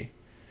virginity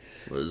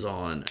was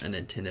on a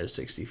Nintendo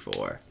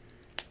 64,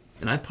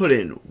 and I put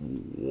in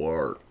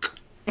work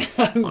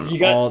on you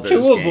got all those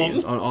two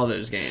games. of them. On all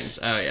those games.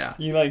 Oh yeah.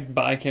 You like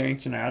buy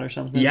Carrington out or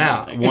something?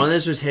 Yeah, like, one of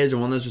those was his and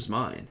one of those was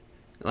mine.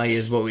 Like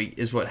is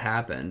what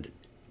happened,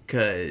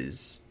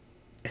 because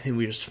I think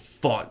we just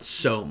fought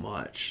so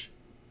much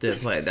to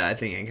play that. I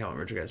think Income and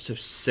Richard got so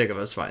sick of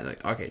us fighting.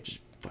 Like, okay, just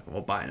fucking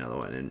we'll buy another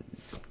one and.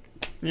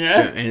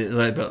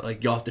 Yeah. But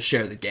like you'll have to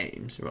share the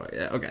games. We're like,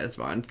 yeah, okay, that's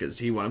fine, because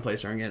he want to play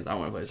certain games, I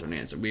want to play certain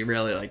games, so we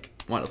really like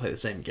want to play the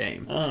same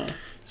game.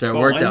 So it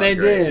worked out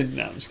great. Did.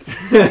 No, I'm just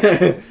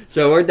kidding.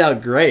 So it worked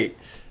out great.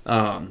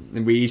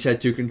 And we each had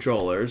 2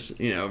 controllers.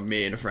 You know,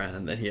 me and a friend,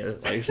 and then he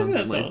had like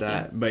something like awesome.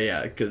 That. But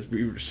yeah, because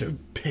we were so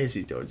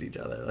busy towards each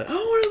other, like,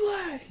 oh, what do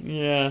I?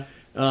 Yeah.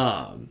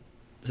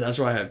 So that's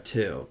why I have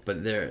 2.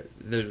 But they're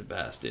the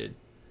best, dude.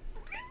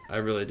 I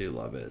really do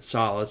love it.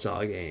 Solid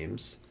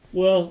games.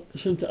 Well,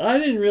 since I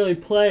didn't really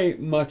play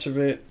much of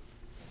it,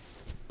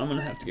 I'm going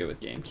to have to go with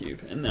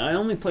GameCube. And I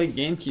only played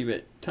GameCube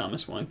at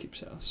Thomas Winecube's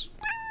house.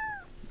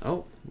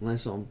 Oh,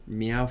 nice little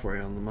meow for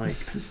you on the mic.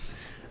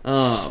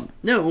 No,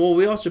 well,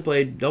 we also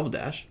played Double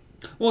Dash.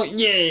 Well,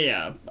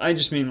 yeah. I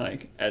just mean,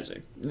 like, as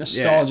a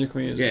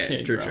nostalgically as a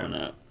kid growing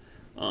up.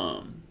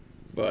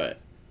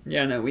 But,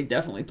 yeah, no, we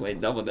definitely played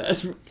Double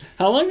Dash.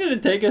 How long did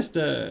it take us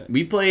to...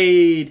 We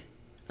played...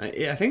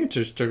 I think it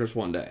just took us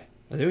one day.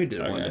 I think we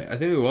did it one day.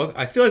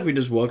 I feel like we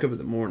just woke up in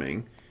the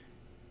morning,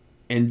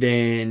 and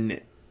then,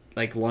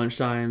 like,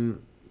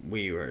 lunchtime,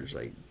 we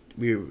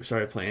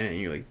started playing it, and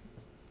you're like,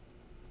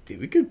 dude,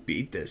 we could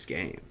beat this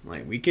game.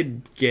 Like, we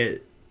could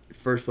get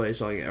first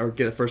place, or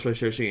get the first place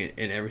jersey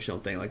in every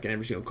single thing, like, in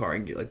every single car,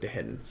 and get, like, the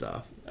hidden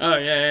stuff. Oh,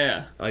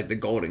 yeah. Like, the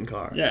golden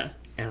car. Yeah.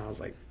 And I was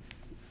like,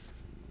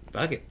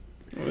 fuck it.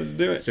 Let's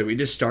do it. So we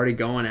just started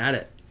going at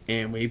it,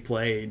 and we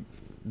played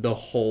the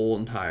whole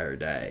entire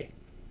day.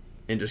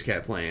 And just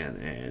kept playing,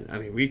 and I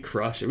mean, we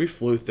crushed it. We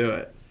flew through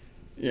it.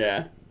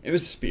 Yeah, it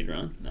was a speed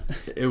run.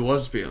 It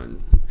was a speed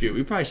run. Dude,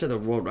 we probably set the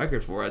world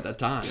record for it at that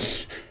time.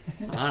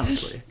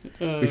 Honestly,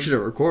 we should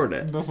have recorded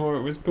it before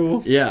it was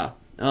cool. Yeah,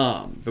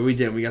 but we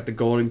didn't. We got the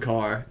golden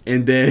car,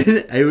 and then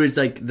it was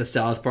like the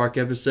South Park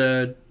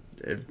episode.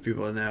 If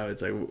people know,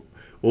 it's like,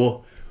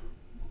 well,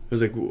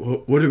 was like,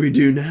 what do we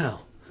do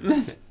now?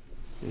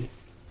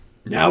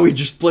 Now we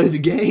just play the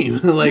game,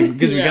 like,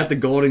 because we got the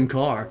golden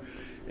car,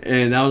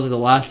 and that was the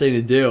last thing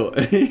to do.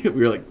 We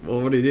were like,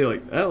 well, what do you do?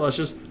 Like, oh, let's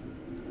just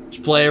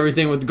play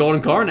everything with the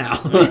golden car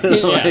now. Like,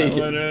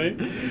 literally.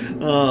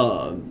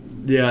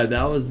 Yeah,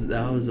 that was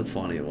a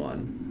funny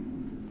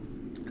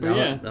one.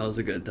 That was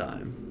a good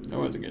time. That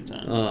was a good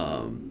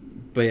time.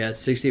 But yeah,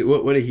 60.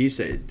 What did he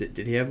say?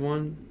 Did he have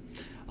one?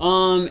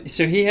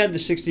 So he had the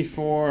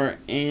 64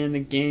 and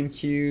the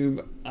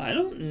GameCube. I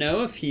don't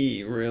know if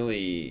he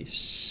really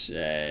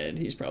said.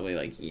 He's probably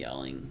like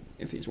yelling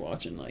if he's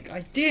watching. Like,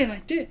 I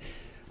did.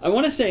 I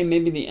want to say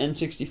maybe the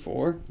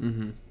N64.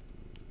 Mm-hmm.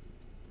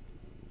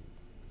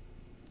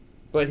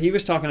 But he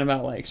was talking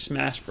about like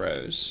Smash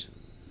Bros.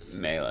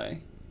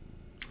 Melee.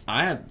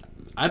 I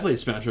played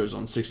Smash Bros.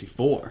 On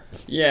 64.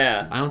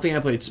 Yeah. I don't think I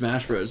played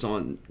Smash Bros.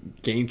 On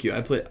GameCube.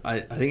 I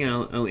think I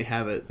only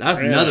have it. That's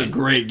another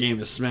great game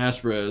of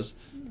Smash Bros.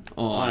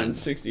 on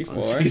 64.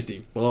 On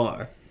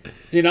 64.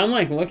 Dude, I'm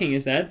like looking.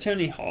 Is that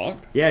Tony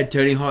Hawk? Yeah,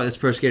 Tony Hawk. That's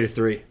Pro Skater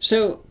 3.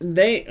 So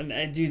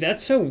dude,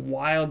 that's so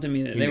wild to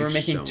me that they were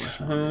making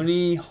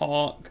Tony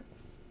Hawk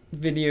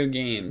video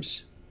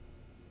games.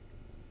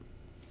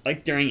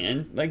 Like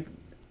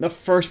the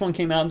first one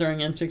came out during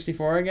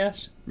N64, I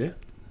guess. Yeah.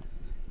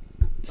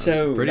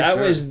 So that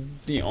was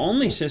the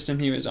only system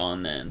he was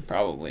on then,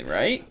 probably,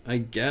 right? I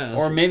guess.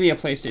 Or maybe a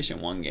PlayStation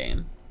 1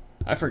 game.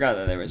 I forgot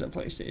that there was a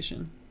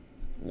PlayStation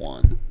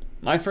 1.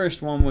 My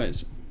first one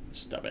was...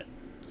 Stop it.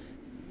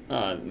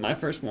 My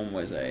first one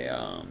was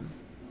a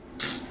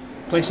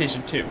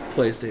PlayStation 2.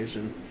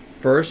 PlayStation.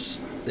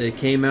 First, it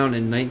came out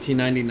in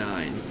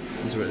 1999,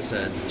 is what it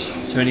said.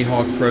 Tony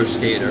Hawk Pro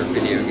Skater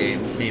video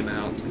game came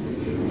out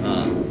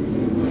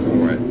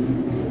for it.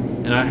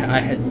 And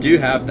I do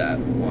have that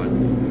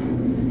one.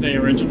 The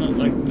original,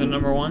 like the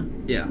number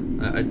one? Yeah,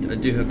 I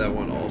do have that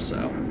one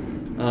also.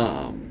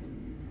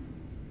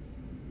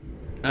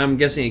 I'm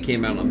guessing it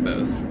came out on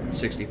both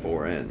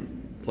 64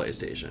 and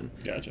PlayStation.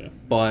 Gotcha.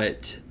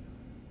 But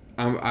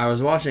I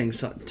was watching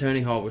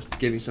Tony Hawk was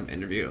giving some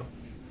interview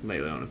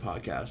lately on a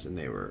podcast, and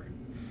they were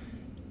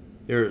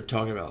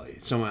talking about, like,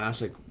 someone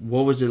asked, like,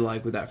 what was it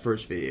like with that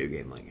first video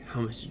game? Like,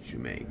 how much did you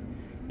make?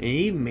 And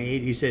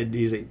he said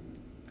he's like,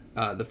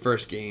 the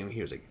first game,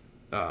 he was like,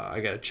 I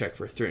got a check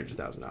for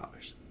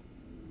 $300,000.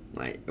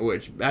 Like,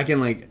 which back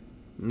in like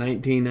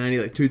 1990,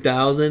 like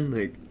 2000,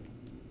 like,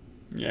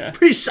 yeah,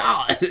 pretty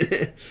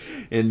solid.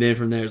 And then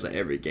from there, it's like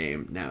every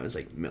game now is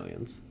like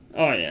millions.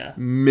 Oh yeah,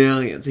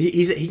 millions.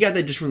 He got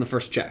that just from the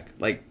first check,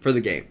 like for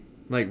the game,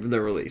 like the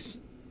release.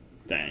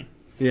 Dang.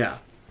 Yeah.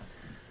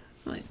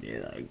 Like,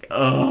 dude, like,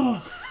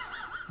 oh.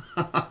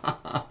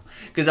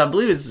 Because I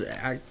believe it's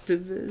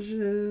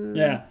Activision.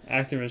 Yeah,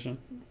 Activision.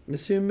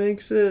 That's who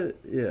makes it.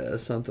 Yeah,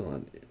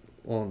 something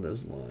along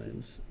those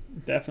lines.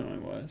 Definitely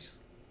was.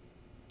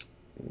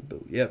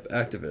 Yep,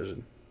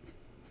 Activision.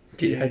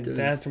 Dude, Activision.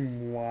 That's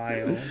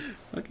wild.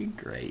 Fucking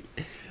great.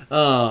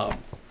 But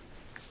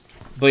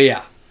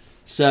yeah,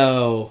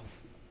 so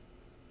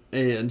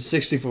and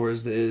 64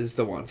 is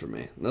the one for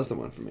me. That's the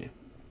one for me,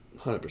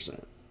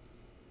 100%.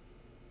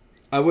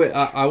 I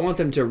want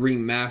them to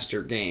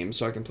remaster games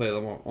so I can play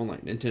them on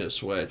like Nintendo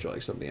Switch or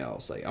like something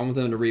else. Like, I want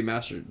them to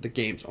remaster the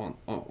games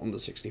on the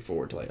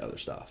 64 to like other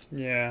stuff.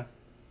 Yeah.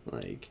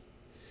 Like,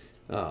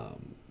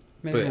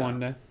 maybe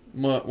one day.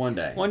 One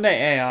day. One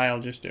day AI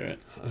will just do it.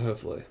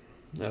 Hopefully.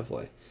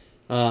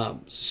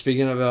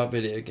 Speaking about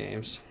video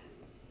games,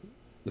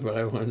 what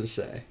I wanted to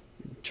say,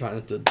 trying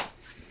not to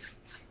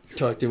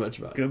talk too much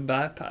about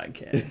Goodbye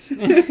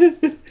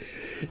podcast.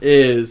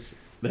 is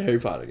the Harry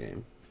Potter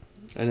game.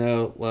 I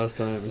know last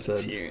time we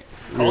said...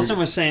 Colson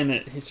was saying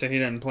that he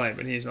didn't play,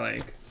 but he's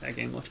like, that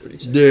game looks pretty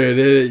sick.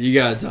 Dude, you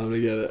gotta tell him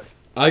to get it.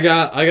 I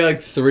got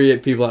like 3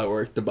 people at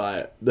work to buy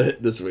it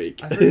this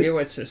week. I forget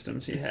what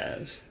systems he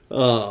has.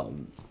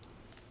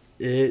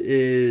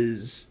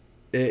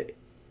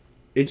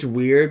 It's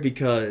weird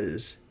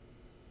because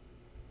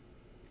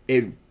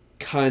it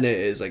kind of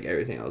is like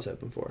everything I was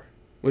hoping for,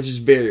 which is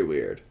very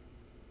weird.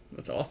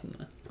 That's awesome,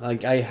 though.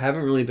 Like, I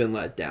haven't really been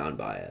let down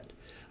by it.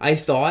 I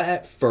thought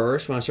at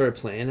first when I started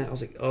playing it, I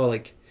was like, oh,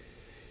 like,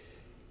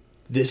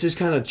 this is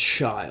kind of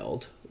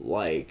child.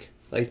 Like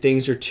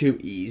things are too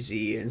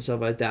easy and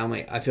stuff like that. I'm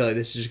like, I feel like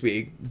this is just gonna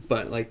be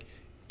a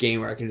game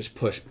where I can just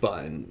push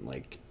button,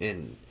 like,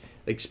 and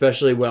like,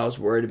 especially what I was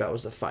worried about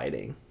was the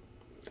fighting.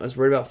 I was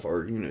worried about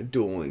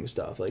dueling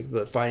stuff, like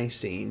the fighting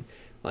scene.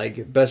 Like,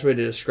 the best way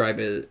to describe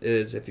it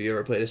is if you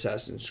ever played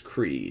Assassin's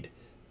Creed,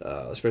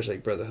 especially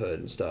like Brotherhood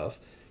and stuff.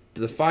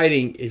 The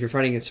fighting, if you're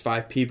fighting against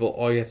 5 people,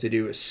 all you have to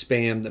do is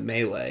spam the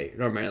melee,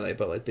 not melee,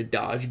 but like the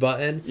dodge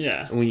button.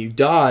 Yeah. And when you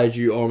dodge,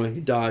 you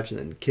automatically dodge and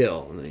then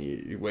kill, and then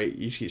you wait,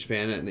 you just keep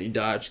spamming it, and then you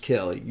dodge,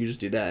 kill. You just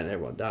do that, and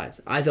everyone dies.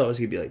 I thought it was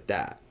gonna be like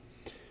that,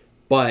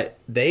 but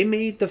they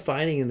made the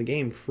fighting in the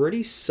game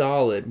pretty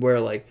solid. Where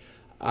like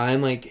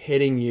I'm like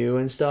hitting you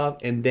and stuff,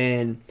 and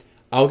then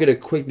I'll get a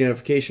quick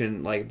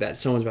notification like that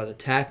someone's about to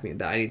attack me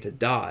that I need to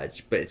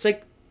dodge, but it's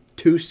like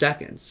 2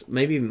 seconds,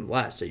 maybe even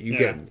less. So you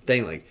get a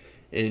thing like,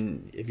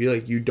 And if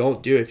you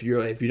don't do it, if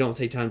you don't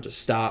take time to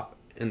stop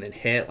and then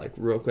hit like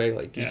real quick,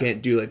 like you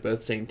can't do like both at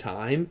the same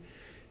time,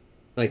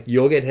 like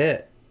you'll get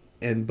hit.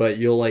 But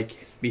you'll like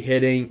be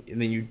hitting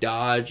and then you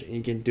dodge and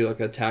you can do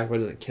like an attack but it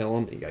doesn't kill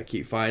him and you gotta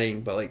keep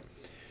fighting. But like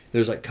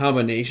there's like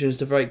combinations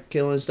to fight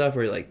killing stuff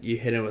where like you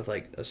hit him with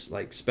like a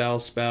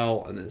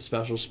spell and then a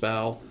special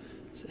spell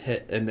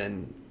hit and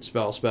then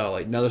spell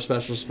like another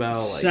special spell.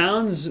 Like,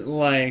 sounds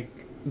like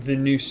the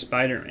new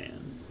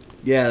Spider-Man.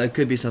 Yeah, that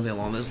could be something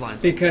along those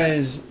lines.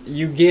 Because like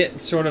you get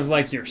sort of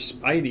like your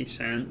spidey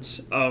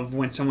sense of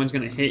when someone's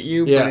gonna hit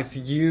you, but if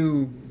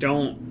you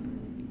don't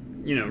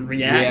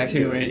react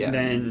to it,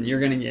 then you're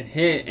going to get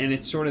hit. And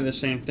it's sort of the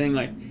same thing.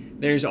 Like,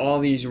 there's all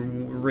these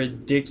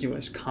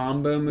ridiculous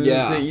combo moves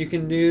that you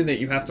can do that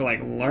you have to, like,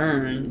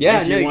 learn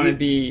if you want to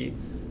be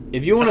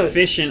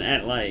efficient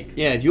at, like,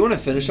 if you want to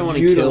finish someone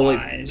and kill,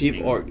 like,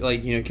 people, or,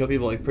 like, kill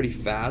people, like, pretty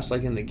fast,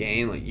 like, in the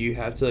game, like, you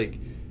have to, like,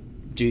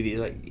 do these,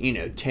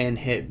 like, 10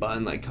 hit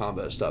button, like,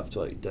 combo stuff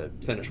to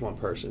finish one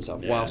person and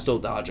stuff while still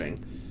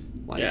dodging.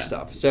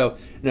 Stuff. So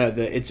no,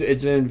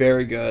 it's been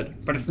very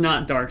good. But it's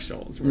not Dark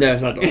Souls. No,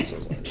 it's not Dark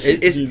Souls.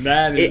 It's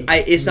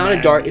not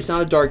a dark. It's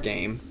not a dark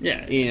game.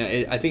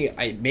 Yeah. I think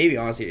maybe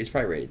honestly it's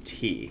probably rated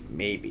T.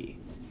 Maybe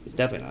it's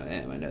definitely not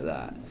M. I know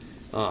that.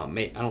 I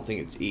don't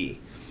think it's E,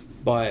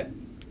 but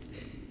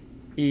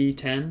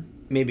E10.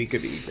 Maybe it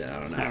could be E10. I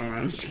don't know. I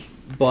don't know.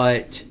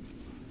 But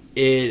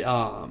it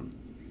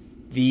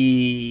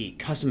the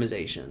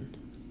customization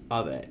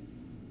of it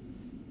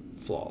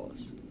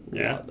flawless.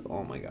 Yeah.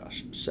 Oh my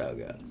gosh, so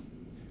good.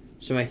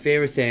 So my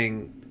favorite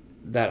thing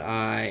that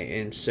I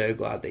am so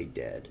glad they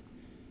did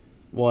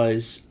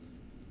was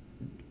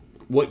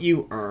what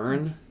you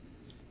earn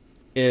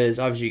is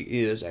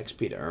obviously there's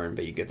XP to earn,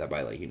 but you get that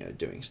by like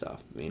doing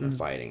stuff,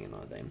 fighting and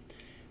all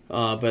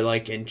that. But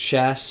like in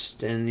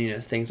chest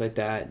and things like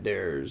that,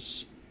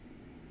 there's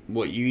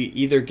what you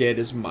either get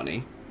is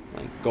money,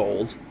 like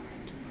gold,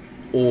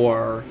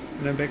 or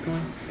no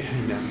Bitcoin.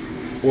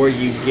 No, or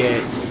you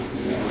get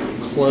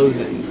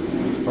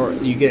clothing, or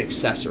you get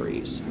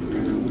accessories.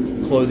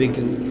 Clothing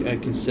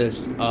can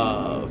consist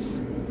of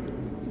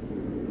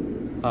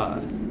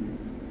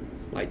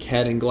like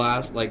head and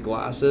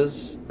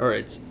glasses, or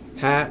it's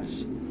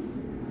hats,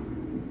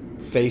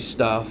 face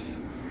stuff,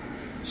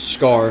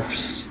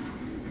 scarves,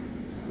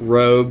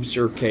 robes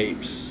or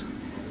capes,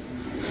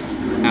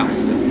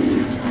 outfit,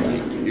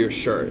 like your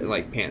shirt and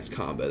like pants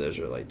combo. Those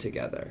are like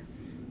together,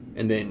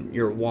 and then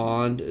your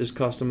wand is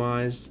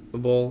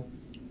customizable.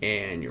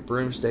 And your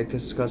broomstick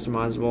is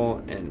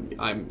customizable, and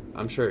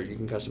I'm sure you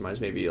can customize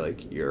maybe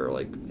like your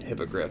like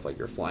hippogriff, like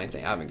your flying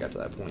thing. I haven't got to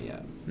that point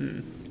yet.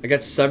 I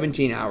got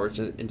 17 hours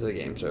into the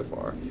game so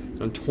far.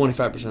 I'm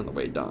 25% of the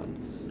way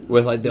done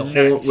with like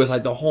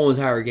the whole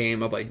entire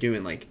game of like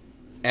doing like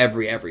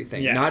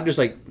everything, not just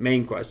like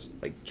main quest,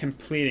 like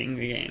completing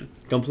the game,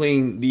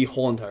 completing the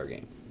whole entire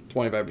game.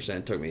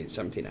 25% took me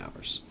 17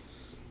 hours.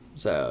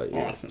 So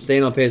awesome.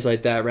 Staying on pace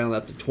like that, round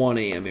up to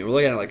 20. I mean, we're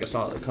looking at like a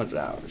solid 100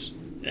 hours.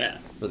 Yeah.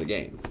 For the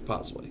game,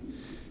 possibly.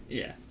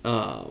 Yeah.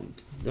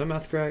 Is that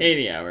math correct?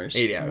 80 hours.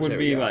 80 hours. Would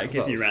be like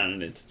if you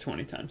rounded it to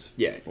 20 times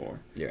 4.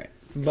 You're right.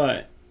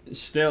 But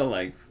still,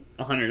 like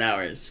 100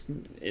 hours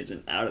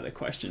isn't out of the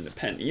question.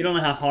 You don't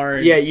know how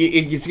hard. Yeah,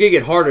 it's gonna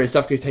get harder and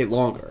stuff could take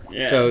longer.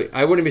 Yeah. So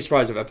I wouldn't be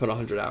surprised if I put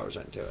 100 hours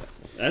into it.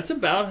 That's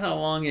about how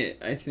long it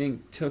I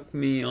think took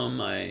me on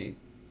my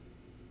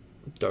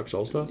Dark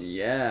Souls stuff.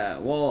 Yeah.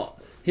 Well,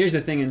 here's the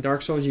thing: in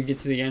Dark Souls, you get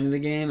to the end of the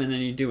game and then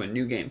you do a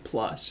new game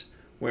plus,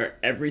 where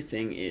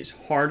everything is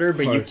harder,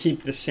 but you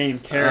keep the same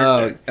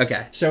character. Oh,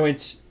 okay. So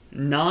it's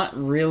not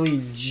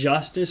really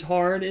just as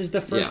hard as the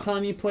first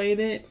time you played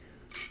it,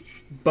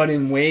 but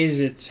in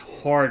ways it's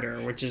harder,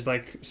 which is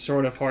like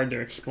sort of hard to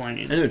explain.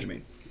 I know what you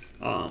mean.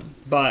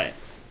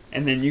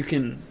 And then you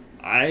can,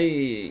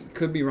 I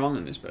could be wrong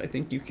on this, but I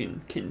think you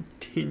can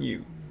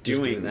continue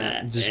doing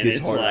that. Just and gets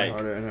it's harder like and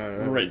harder and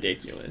harder.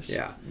 ridiculous.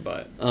 Yeah.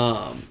 But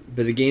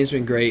the game's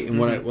been great, and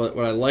what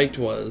I liked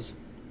was,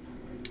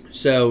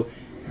 so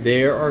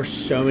there are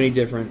so many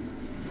different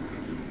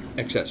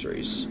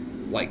accessories,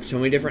 like so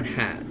many different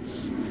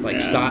hats, like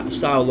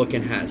style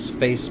looking hats,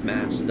 face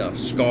masks, stuff,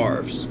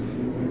 scarves,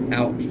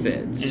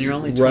 outfits. And you're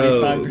only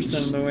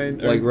 25% of the way.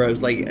 Like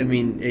robes, like I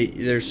mean,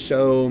 there's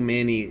so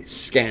many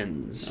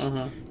skins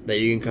that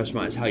you can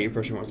customize how your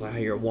person wants, like how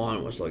your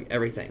wand wants to look,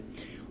 everything.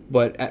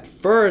 But at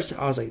first,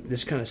 I was like,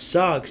 this kind of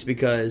sucks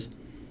because,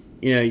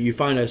 you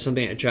find out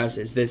something at chest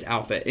is this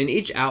outfit. And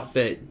each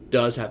outfit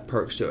does have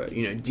perks to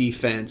it.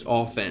 Defense,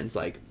 offense,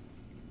 like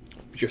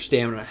your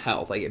stamina,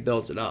 health, like it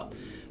builds it up.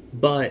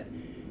 But,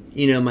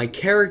 my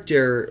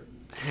character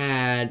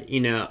had,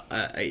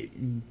 a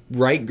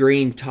bright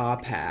green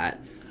top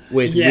hat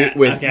with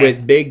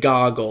big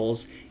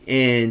goggles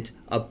and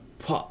a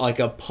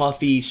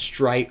puffy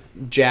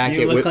striped jacket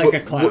You look like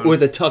a clown.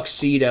 with a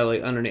tuxedo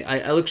like underneath.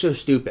 I look so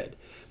stupid.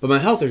 But my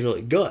health is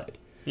really good.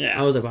 Yeah.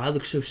 I was like, well, I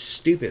look so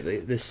stupid.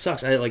 This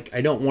sucks.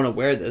 I don't want to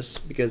wear this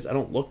because I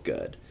don't look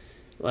good.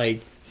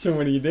 So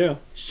what do you do?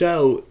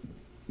 So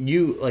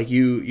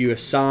you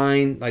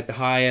assign like the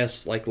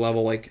highest like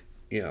level like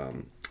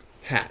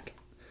hat.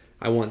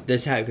 I want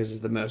this hat because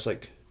it's the most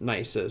like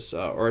nicest,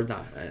 or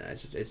not.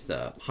 It's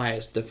the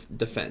highest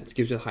defense.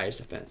 Gives you the highest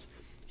defense.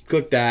 You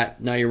click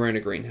that. Now you're wearing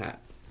a green hat.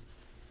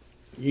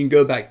 You can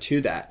go back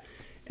to that,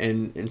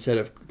 and instead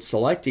of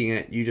selecting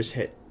it, you just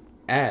hit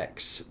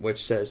X,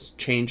 which says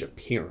change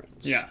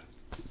appearance. Yeah.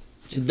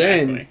 So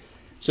then,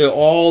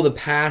 all the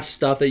past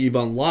stuff that you've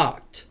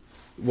unlocked,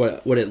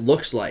 what it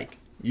looks like,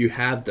 you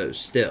have those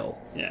still.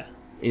 Yeah.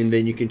 And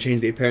then you can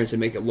change the appearance and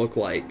make it look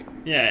like.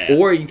 Yeah.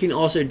 Or you can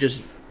also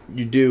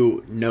you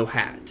do no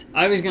hat.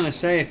 I was going to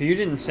say, if you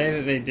didn't say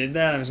that they did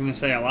that, I was going to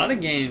say a lot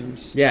of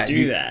games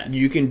do that.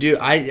 You can do...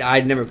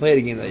 I'd never played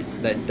a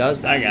game that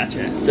does that. I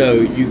gotcha. So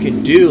you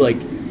can do, like...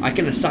 I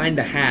can assign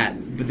the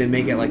hat, but then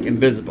make it, like,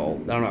 invisible.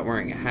 That I'm not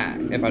wearing a hat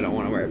if I don't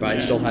want to wear it. But I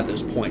still have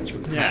those points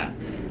from the hat.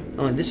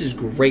 I'm like, this is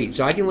great.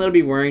 So I can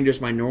literally be wearing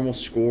just my normal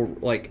school,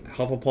 like,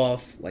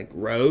 Hufflepuff, like,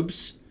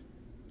 robes.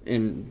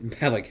 And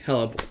have, like,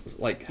 health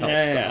stuff.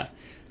 Yeah.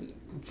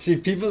 See,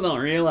 people don't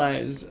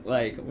realize,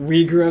 like,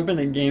 we grew up in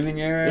a gaming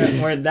era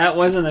where that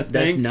wasn't a thing.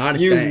 That's not a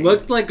thing. You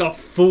looked like a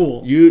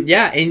fool.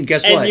 And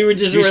guess what? And you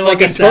were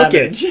like a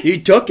savage.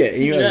 You took it.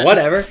 And you're like,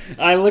 whatever.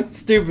 I looked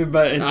stupid,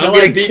 but until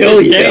I beat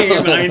this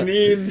game, I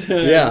need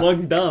to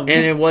look dumb.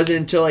 And it wasn't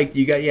until, like,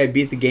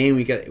 beat the game,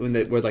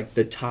 where, like,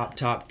 the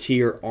top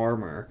tier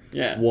armor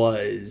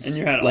was... And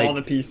you had like, all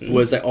the pieces.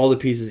 Was, like, all the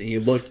pieces, and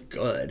you looked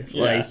good.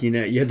 Yeah. Like,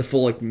 you had the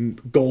full,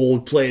 like,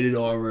 gold-plated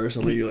armor or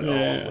something. You're like,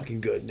 I'm looking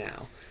good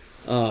now.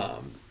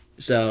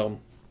 So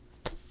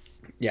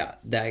yeah,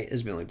 that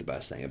has been like the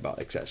best thing about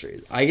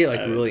accessories. I get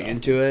like really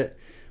into it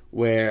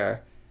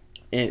where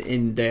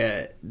in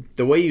the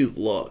way you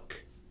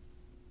look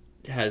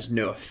has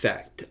no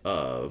effect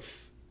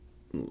of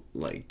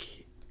like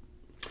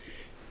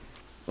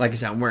I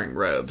said, I'm wearing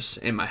robes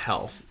and my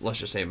health. Let's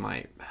just say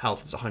my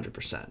health is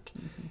 100%.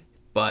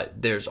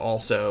 But there's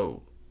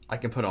also I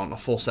can put on a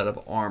full set of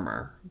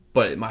armor,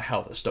 but my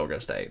health is still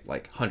going to stay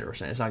like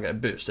 100%. It's not going to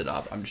boost it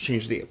up. I'm just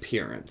changing the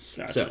appearance.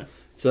 Gotcha.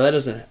 So that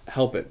doesn't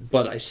help it.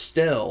 But I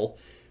still,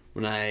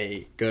 when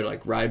I go to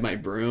like ride my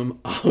broom,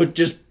 I'll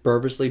just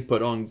purposely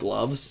put on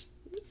gloves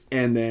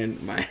and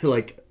then my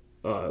like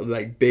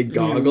big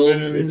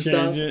goggles and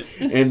stuff,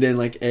 and then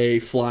like a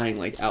flying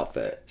like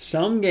outfit.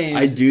 Some games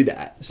I do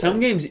that.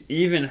 Some games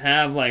even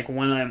have like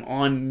when I'm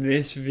on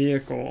this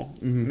vehicle,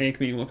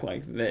 make me look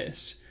like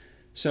this.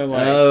 So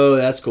like, oh,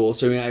 that's cool.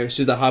 So as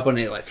soon as I hop on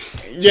it, like,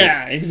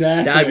 yeah,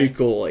 exactly. That'd be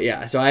cool.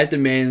 Yeah. So I have to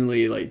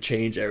manually like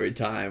change every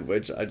time,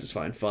 which I just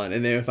find fun.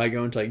 And then if I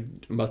go into like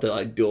I'm about to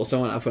like duel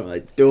someone, I put my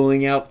like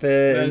dueling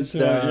outfit and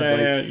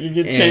stuff. You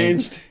get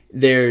changed.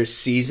 There's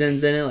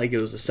seasons in it. Like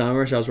it was the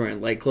summer, so I was wearing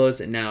light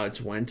clothes, and now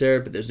it's winter.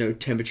 But there's no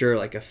temperature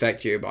like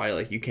effect to your body.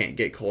 Like you can't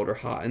get cold or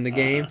hot in the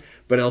game.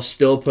 But I'll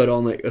still put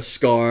on like a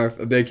scarf,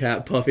 a big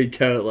hat, puffy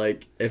coat.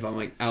 Like if I'm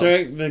like out.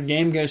 So the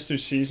game goes through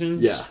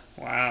seasons. Yeah.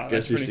 Wow,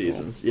 that's pretty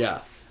seasons. Cool.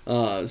 Yeah.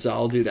 So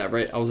I'll do that.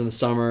 Right. I was in the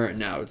summer, and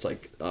now it's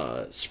like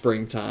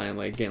springtime.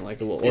 Like again,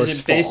 like a little. Is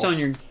it based on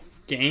your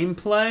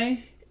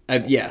gameplay?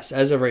 Yes,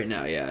 as of right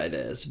now, yeah, it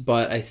is.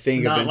 But I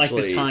think not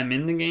eventually, like the time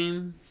in the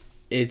game.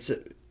 It's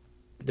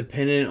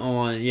dependent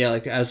on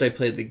like as I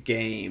played the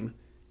game.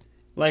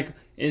 Like,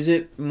 is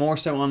it more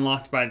so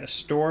unlocked by the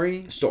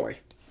story? Story.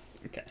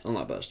 Okay.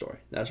 Unlocked by the story.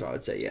 That's what I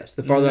would say. Yes.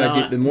 The farther I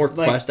do, the more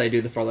quests I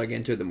do, the farther I get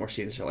into it, the more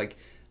seasons are like.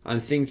 I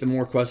think the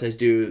more quests I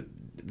do,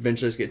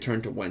 eventually it's get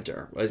turned to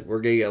winter. Like, we're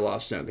gonna get a lot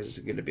of snow because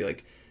it's gonna be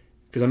like,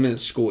 because I'm in the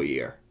school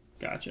year.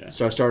 Gotcha.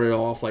 So I started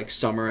off like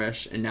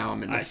summerish, and now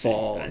I'm in the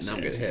fall, and now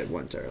I'm gonna hit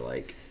winter.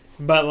 Like,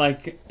 but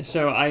like,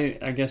 so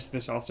I guess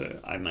this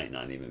also I might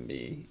not even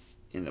be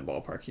in the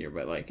ballpark here,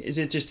 but like, is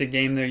it just a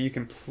game that you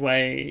can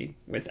play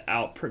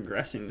without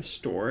progressing the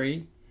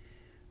story?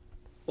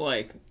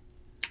 Like,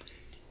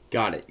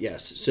 got it.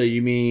 Yes. So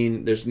you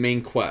mean there's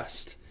main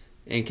quest,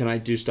 and can I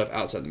do stuff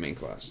outside the main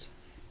quest?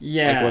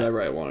 Yeah. Like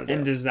whatever I want to do.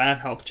 And does that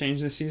help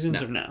change the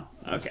seasons or no?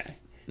 Okay.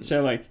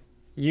 So like,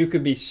 you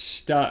could be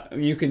stuck.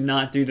 You could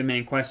not do the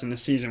main quest, and the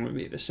season would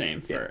be the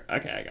same for. Yeah.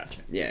 Okay, I got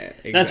you. Yeah,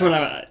 exactly. That's what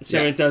I.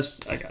 So it does.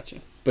 I got you.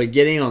 But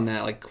getting on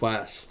that like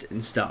quest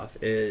and stuff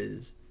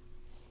is,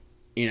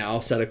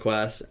 I'll set a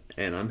quest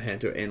and I'm heading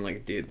to it, and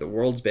like, dude, the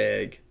world's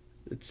big,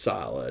 it's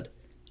solid,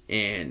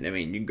 and I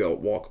mean, you can go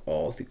walk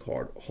all through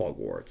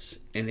Hogwarts,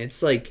 and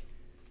it's like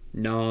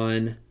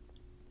non-loading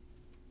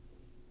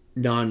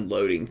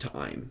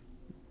time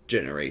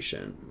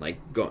generation,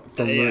 like going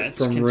from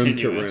room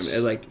to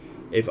room. Like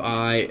if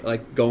I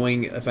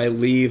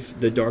leave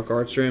the dark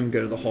arts room,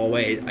 go to the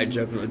hallway, I just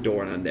open the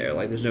door and I'm there.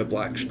 Like there's no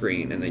black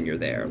screen, and then you're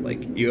there.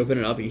 Like you open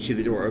it up and you see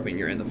the door open,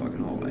 you're in the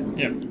fucking hallway.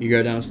 Yep. You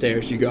go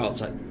downstairs, you go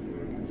outside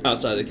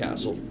the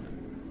castle.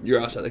 You're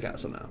outside the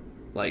castle now.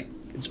 Like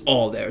it's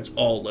all there. It's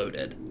all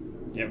loaded.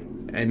 Yep.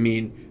 I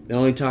mean, the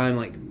only time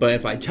but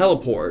if I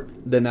teleport,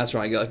 then that's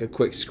when I get like a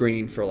quick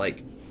screen for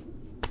like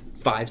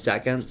 5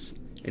 seconds,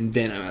 and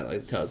then I'm at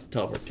like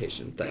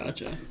teleportation thing.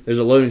 Gotcha. There's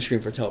a loading screen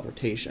for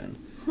teleportation.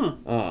 Huh.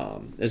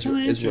 Is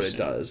what it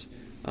does.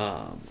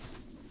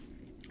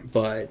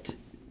 But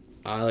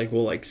I like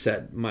will like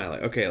set my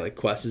like okay like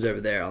quest is over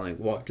there. I'll like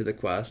walk to the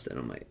quest and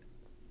I'm like,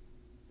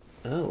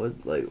 oh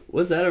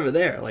what's that over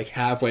there? Like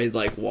halfway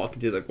like walking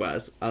to the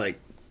quest, I like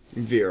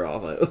veer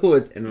off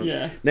like and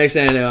next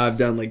thing I know I've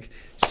done like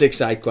 6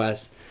 side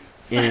quests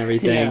and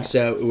everything. Yeah.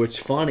 So what's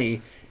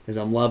funny is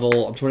I'm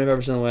 25%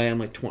 of the way. I'm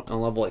like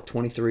on level like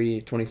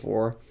 23,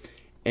 24,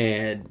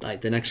 and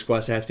like the next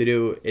quest I have to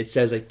do, it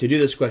says like to do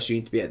this quest you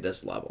need to be at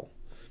this level.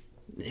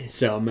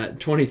 So I'm at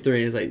 23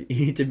 and it's like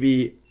you need to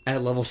be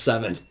at level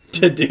 7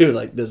 to do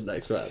like this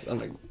next quest. I'm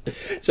like,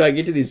 so I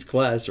get to these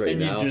quests right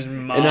now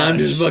and I'm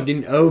just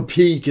fucking OP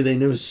because I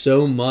know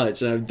so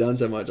much and I've done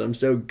so much. I'm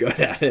so good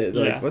at it.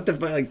 Like what the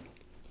fuck? Like,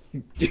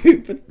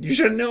 dude, but you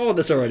should know all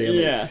this already.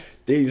 I'm like,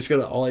 dude, just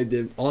because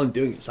all I'm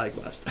doing is side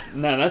quest.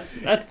 No,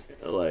 that's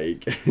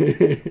like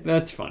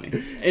that's funny.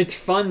 It's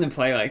fun to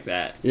play like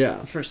that.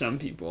 Yeah, for some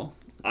people,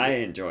 I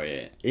enjoy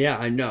it. Yeah,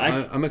 I know.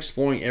 I'm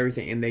exploring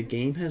everything, and the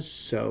game has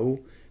so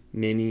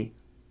many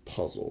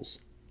puzzles.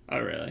 Oh,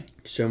 really?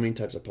 So many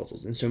types of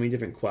puzzles and so many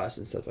different quests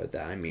and stuff like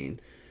that. I mean,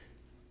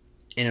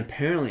 and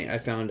apparently I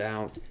found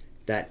out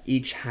that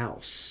each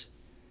house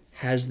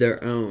has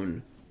their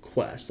own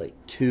quest,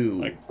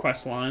 like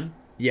quest line.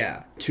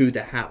 Yeah, to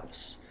the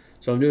house.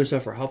 So I'm doing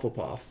stuff for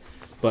Hufflepuff,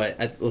 but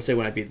let's say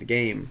when I beat the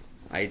game,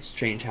 I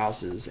change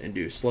houses and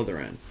do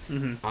Slytherin.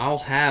 Mm-hmm.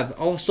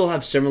 I'll still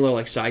have similar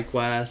like side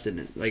quests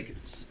and like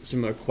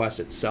similar quests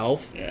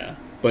itself. Yeah.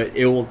 But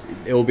it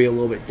will be a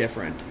little bit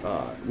different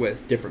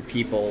with different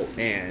people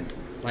and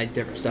like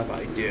different stuff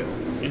I do.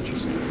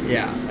 Interesting.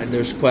 Yeah, and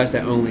there's quests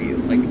that only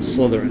like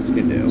Slytherins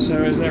can do.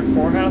 So is there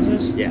 4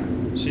 houses? Yeah.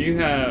 So you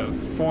have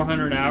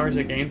 400 hours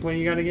of gameplay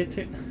you got to get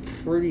to?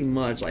 Pretty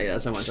much. Like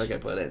that's how much I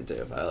could put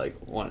into if I like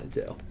wanted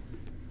to.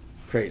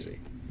 Crazy.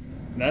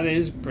 That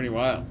is pretty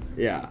wild.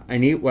 Yeah,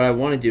 what I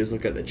want to do is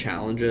look at the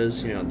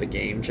challenges, you know, the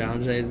game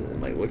challenges,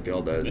 and like look at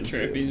all those. The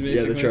trophies, basically.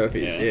 Yeah, the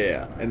trophies.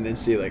 Yeah, and then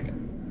see like,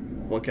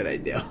 what can I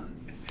do?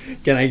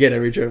 Can I get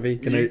every trophy?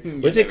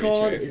 What's it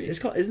called? Trophy. It's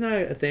called. Isn't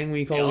that a thing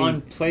we call?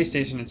 On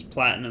PlayStation, it's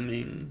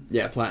platinuming.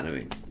 Yeah,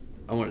 platinuming.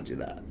 I want to do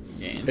that.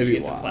 Games. You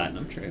get the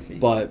platinum trophy.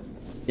 But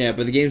yeah,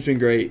 the game's been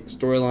great.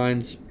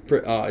 Storyline's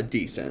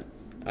decent,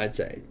 I'd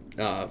say.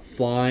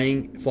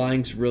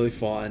 Flying's really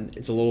fun.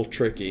 It's a little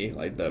tricky,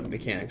 like the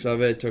mechanics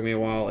of it took me a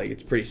while. Like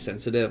it's pretty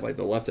sensitive, like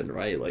the left and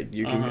right. Like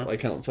you can like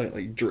kind of play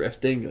like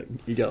drifting. Like,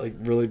 you got like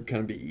really kind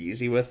of be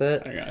easy with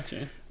it. I got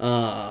you.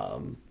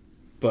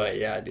 But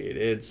yeah, dude,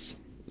 it's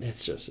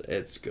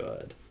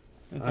good.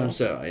 I'm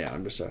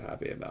just so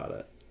happy about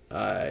it.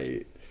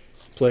 I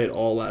played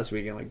all last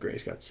weekend. Like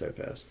Grace got so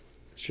pissed.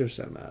 She was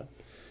so mad.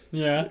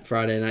 Yeah.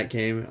 Friday night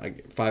came,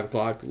 like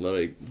 5:00,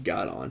 literally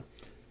got on.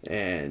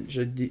 And she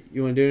said,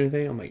 you want to do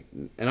anything? I'm like,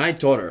 and I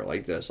told her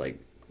like this, like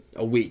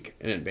a week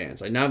in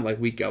advance. Like not like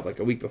week up, like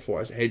a week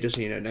before. I said, hey, just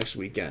so you know, next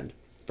weekend,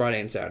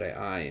 Friday and Saturday,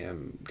 I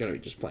am going to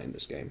be just playing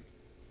this game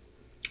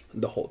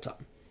the whole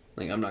time.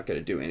 Like I'm not going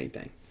to do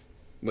anything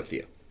with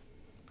you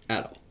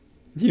at all.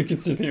 You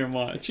can sit here and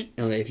watch.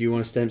 And like, if you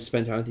want to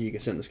spend time with you, you can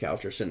sit in this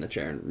couch or sit in the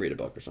chair and read a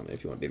book or something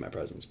if you want to be my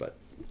presence. But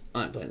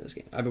I'm playing this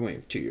game. I've been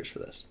waiting 2 years for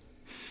this.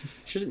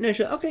 She said,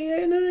 okay,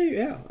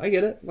 yeah, I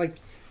get it. Like,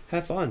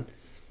 have fun.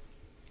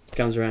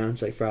 Comes around,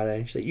 it's like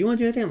Friday. She's like, you want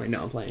to do anything? I'm like,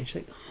 no, I'm playing. She's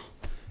like,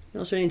 you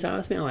don't spend any time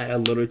with me? I'm like, I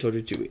literally told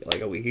you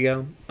a week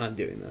ago, I'm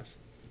doing this.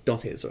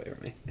 Don't take this away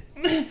from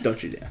me.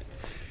 Don't you dare.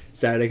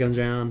 Saturday comes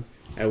around,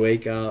 I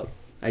wake up,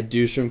 I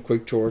do some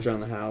quick chores around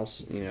the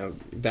house, you know,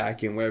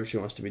 vacuum, whatever she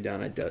wants to be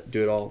done. I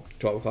do it all.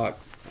 12:00,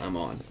 I'm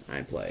on.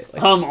 I play.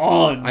 Like, I'm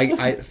on.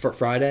 I for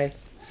Friday,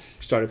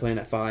 started playing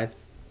at 5,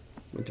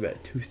 went to bed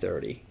at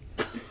 2:30.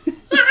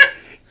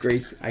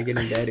 Grace, I get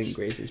in bed and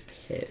Grace is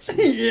pissed.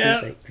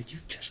 She's like, are you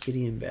just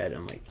getting in bed?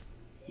 I'm like,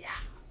 yeah,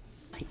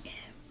 I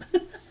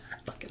am. I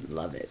fucking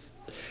love it.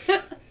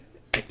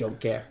 I don't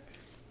care.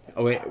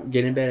 Oh wait,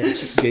 get in bed at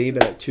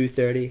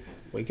 2:30,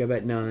 wake up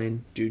at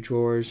 9, do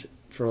chores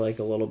for like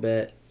a little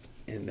bit,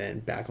 and then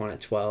back on at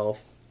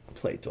 12,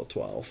 play till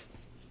 12.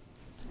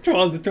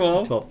 12 to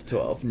 12? 12 to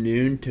 12,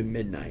 noon to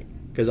midnight.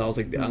 Because I was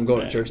like, I'm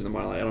going to church in the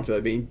morning. Like, I don't feel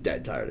like being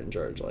dead tired in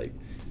church. Like,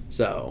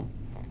 so.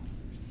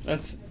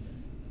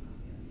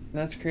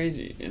 That's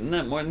crazy. Isn't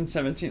that more than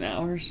 17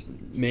 hours?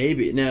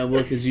 Maybe. No,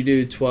 well, because you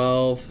do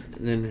 12,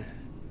 and then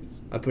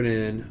I put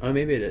in... Oh,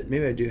 maybe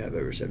I do have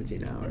over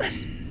 17 hours.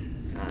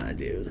 I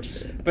do.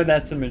 But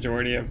that's the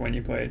majority of when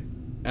you played?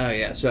 Oh,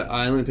 yeah. So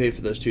I only played for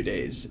those 2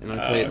 days, and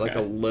I played like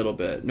a little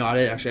bit. No, I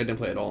didn't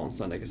play at all on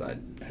Sunday because I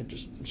had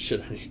just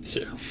shit I need to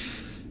do.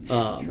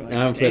 And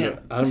I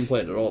haven't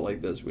played at all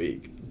like this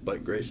week.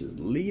 But Grace is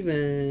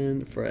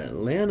leaving for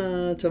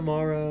Atlanta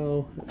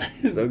tomorrow.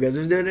 So guys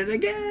are doing it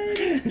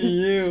again.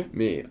 You.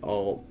 Me,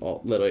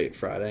 all literally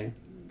Friday,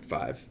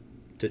 5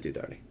 to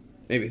 2:30.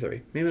 Maybe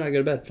 3. Maybe not go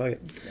to bed. Fuck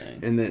it.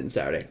 Okay. And then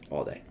Saturday,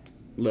 all day.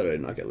 Literally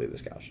not gonna leave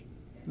this couch.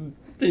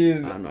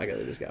 Dude. I'm not gonna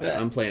leave this couch.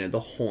 I'm playing it the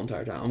whole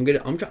entire time.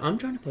 I'm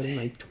trying to put in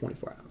like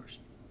 24 hours.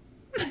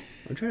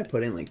 I'm trying to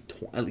put in like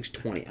at least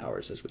 20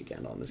 hours this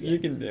weekend on this game. You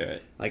can do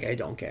it. Like, I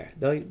don't care.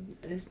 Like,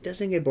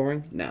 doesn't it get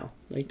boring? No.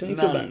 Like, don't you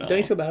Not feel at bad? all. Don't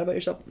you feel bad about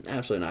yourself?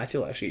 Absolutely not. I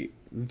feel actually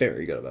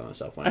very good about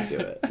myself when I do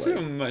it. I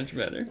feel Like, much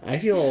better. I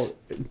feel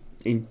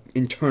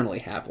internally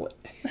happy.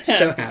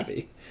 So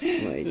happy.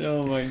 Like,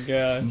 Oh my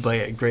gosh. but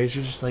yeah, Grace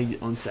was just like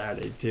on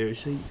Saturday too.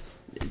 She's like,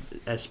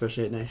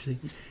 especially at night, she's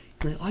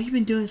like, all you've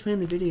been doing is playing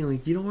the video.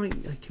 Like, you don't want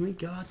to, like, can we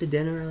go out to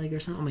dinner or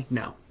something? I'm like,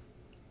 no.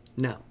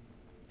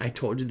 I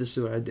told you this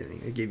is what I'm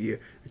doing. I gave you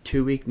a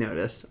 2-week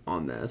notice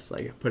on this.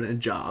 Like, I put in a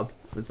job.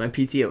 It's my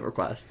PTO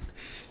request.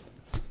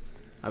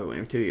 I've been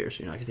waiting for 2 years,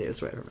 so you're not going to take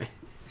this away from me.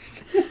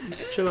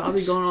 So I'll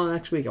be going on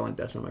next week. I'm like,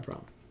 that's not my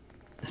problem.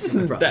 That's not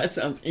my problem. That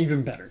sounds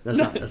even better. That's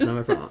not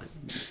my problem.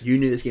 You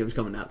knew this game was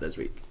coming out this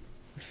week.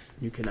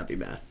 You cannot be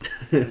mad.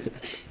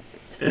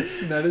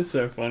 That is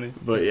so funny.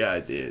 But yeah,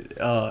 dude.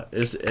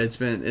 It's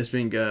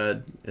been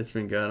good. It's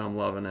been good. I'm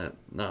loving it.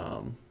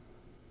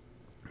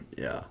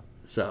 Yeah.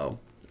 So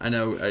I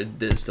know I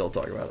did still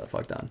talk about it a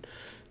fuck ton,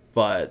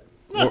 but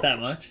Not that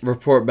much.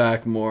 Report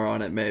back more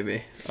on it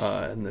maybe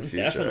in the future.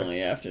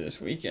 Definitely after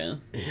this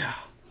weekend. Yeah.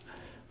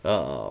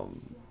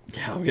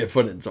 Yeah, I'm gonna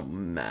put in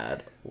some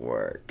mad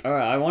work. All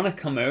right, I want to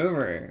come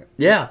over.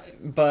 Yeah.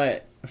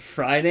 But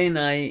Friday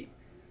night,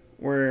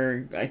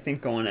 we're, I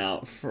think, going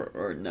out for,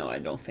 or no, I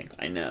don't think,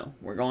 I know.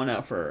 We're going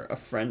out for a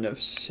friend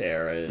of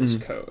Sarah's, a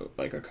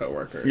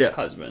coworker's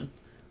husband.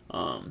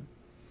 We're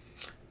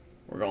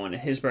going to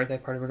his birthday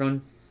party. We're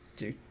going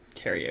to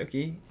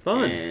karaoke.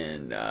 Fun.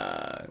 And,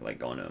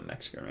 going to a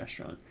Mexican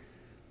restaurant.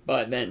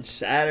 But then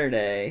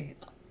Saturday,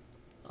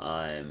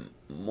 I'm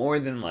more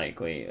than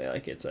likely,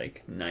 it's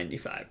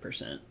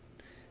 95%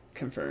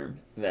 confirmed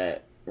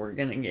that we're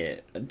going to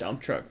get a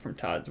dump truck from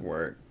Todd's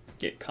work,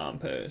 get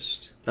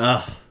compost.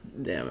 Oh,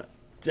 damn it.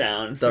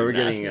 Down. Thought we're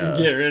getting...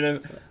 Get rid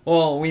of...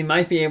 Well, we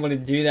might be able to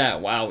do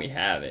that while we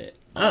have it.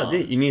 Oh,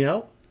 dude, you need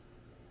help?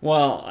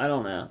 Well, I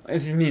don't know.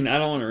 If you mean, I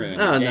don't want to ruin it.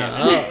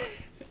 No.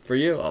 For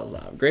you, I was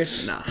like,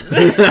 Grace? Nah.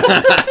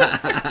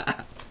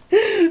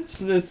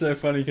 It's so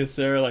funny because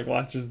Sarah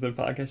watches the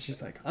podcast.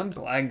 She's like, I'm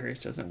glad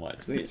Grace doesn't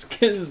watch these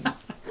because.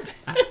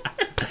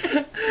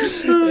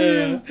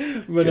 Yeah.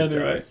 But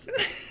anyways,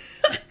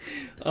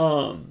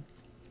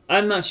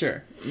 I'm not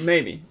sure.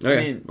 Maybe. Okay.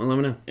 I mean, well, let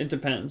me know. it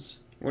depends.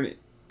 What do you?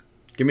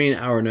 Give me an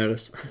hour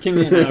notice. Give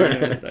me an hour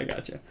notice. I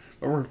got you.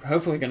 But we're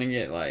hopefully gonna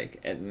get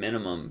at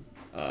minimum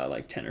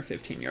 10 or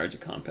 15 yards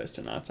of compost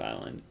to Knott's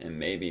Island, and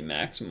maybe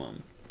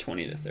maximum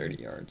 20 to 30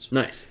 yards.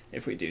 Nice.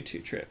 If we do 2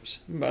 trips.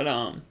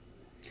 But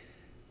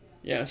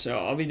yeah, so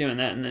I'll be doing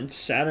that. And then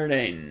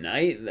Saturday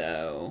night,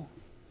 though,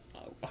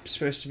 I'm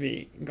supposed to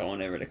be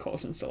going over to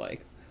Colson's to,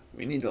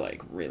 we need to,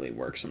 really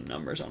work some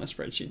numbers on a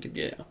spreadsheet to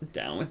get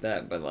down with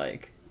that. But,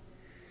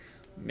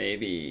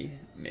 maybe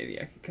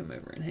I could come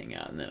over and hang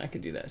out, and then I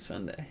could do that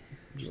Sunday.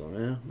 Just let me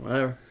know.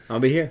 Whatever.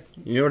 I'll be here.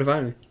 You know where to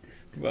find me.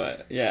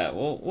 But, yeah,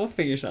 we'll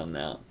figure something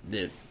out.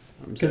 Dude.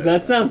 Because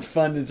that sounds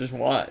fun to just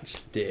watch.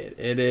 Dude,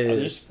 it is.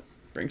 I'll just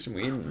bring some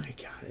weed. Oh my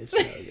god, it's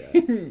so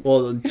good.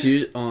 Well,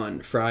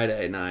 on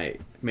Friday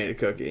night, made a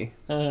cookie,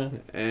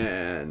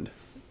 and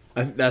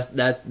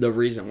that's the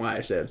reason why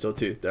I stayed up till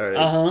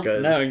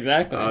 2:30. No,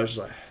 exactly. I was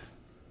like,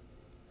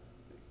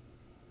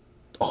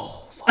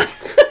 oh fuck,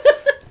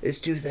 it's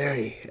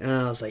 2:30, and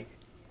I was like,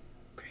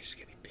 Grace is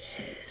gonna be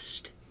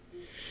pissed.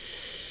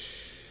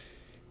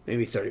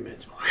 Maybe 30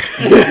 minutes more.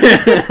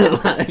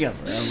 It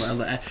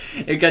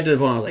got to the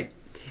point I was like,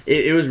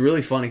 it was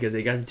really funny because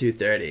it got to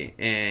 2:30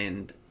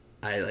 and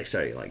I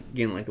started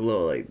getting a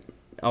little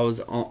I was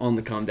on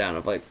the calm down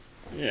of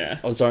yeah.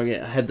 I was starting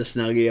to I had the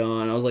Snuggie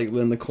on. I was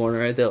in the corner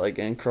right there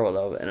getting curled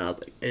up, and I was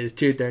like, it's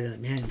 2:30.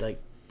 Man,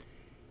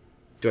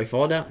 do I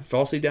fall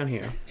asleep down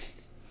here?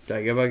 Do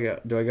I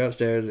go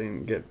upstairs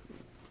and get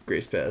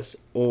Grace pissed,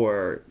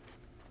 or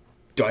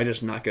do I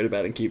just not go to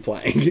bed and keep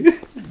playing?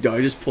 Do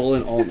I just pull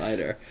an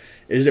all-nighter?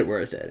 Is it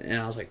worth it? And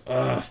I was like,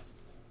 ugh.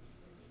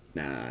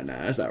 Nah,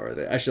 it's not worth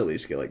it. I should at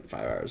least get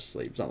 5 hours of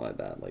sleep, something like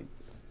that.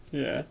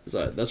 Yeah.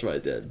 So that's what I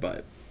did,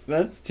 but...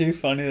 That's too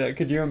funny, though.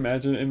 Could you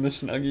imagine in the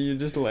Snuggie, you're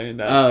just laying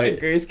down, and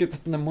Grace gets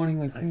up in the morning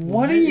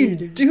what are you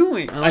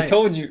doing? I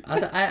told you.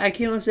 I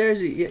came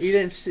upstairs, you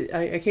didn't see,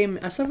 I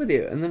slept with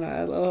you, and then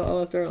I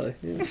left early.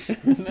 Yeah.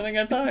 And then I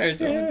got tired,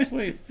 so I went to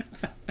sleep.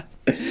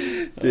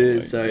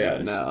 Dude,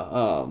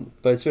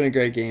 but it's been a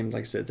great game.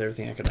 Like I said, it's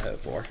everything I could hope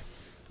for.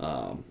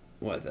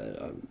 With it,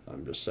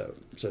 I'm just so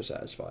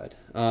satisfied.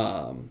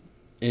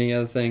 Any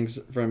other things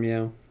from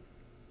you?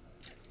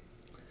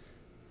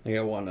 I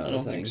got one other thing.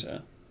 I don't think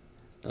so.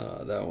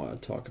 That I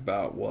want to talk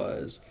about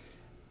was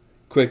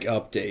quick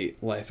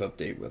life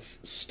update with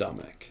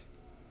stomach.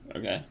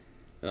 Okay.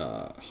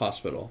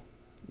 Hospital.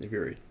 If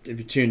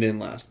you tuned in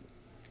last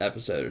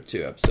episode or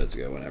 2 episodes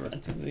ago, whenever.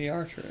 That's an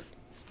ER trip.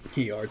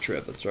 ER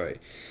trip, that's right.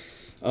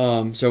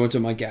 So I went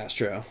to my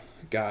gastro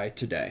guy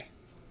today.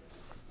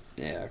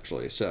 Yeah,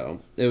 actually.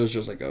 So it was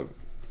just a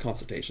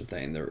consultation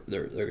thing. They're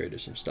gonna do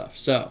some stuff.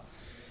 So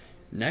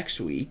next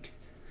week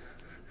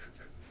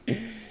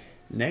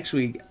Next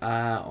week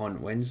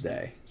on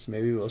Wednesday. So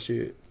maybe we'll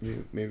shoot.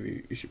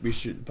 Maybe we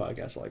shoot the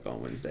podcast like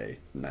on Wednesday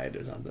night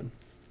or something.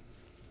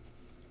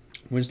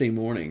 Wednesday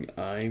morning,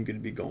 I'm going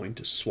to be going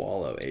to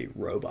swallow a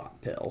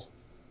robot pill,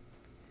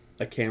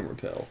 a camera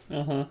pill.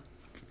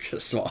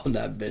 Just swallowing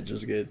that bitch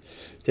is good.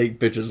 Take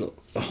pictures of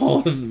all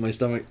of my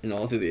stomach and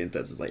all through the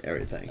intestines, like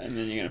everything. And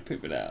then you're gonna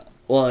poop it out.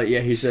 Well, yeah,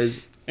 he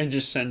says. And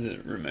just sends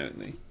it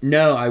remotely.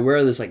 No, I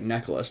wear this like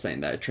necklace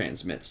thing that it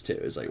transmits to.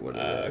 Is like what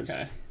it is.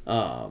 Okay.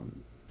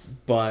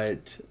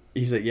 But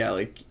he's like, yeah,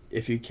 like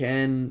if you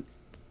can,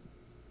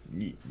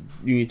 you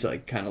need to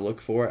like kind of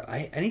look for it.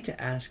 I need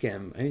to ask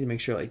him. I need to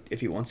make sure like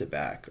if he wants it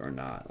back or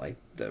not, like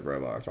the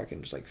robot, or if I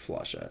can just like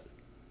flush it,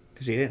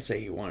 because he didn't say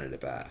he wanted it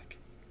back.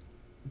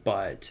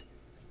 But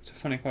it's a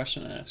funny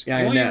question to ask. Yeah,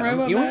 I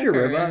know. You want your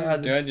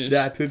robot that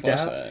I pooped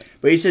out? That?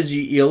 But he says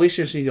you at least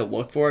just need to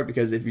look for it,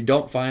 because if you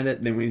don't find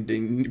it, then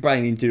you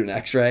probably need to do an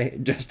X-ray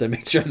just to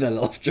make sure that it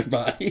left your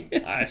body.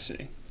 I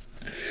see.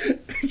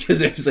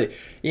 Because it's like,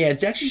 yeah,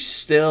 it's actually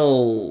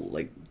still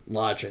like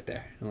lodged right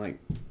there. I'm like,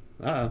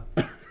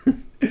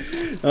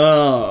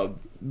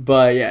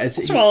 but yeah,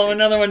 it's swallow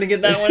another one to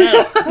get that one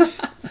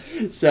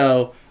out.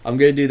 So I'm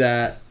gonna do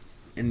that,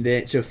 and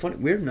then funny,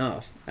 weird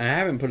enough, and I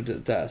haven't put it to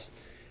the test.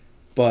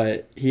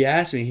 But he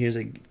asked me, he was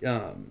like,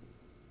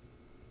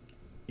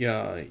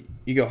 yeah,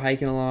 you go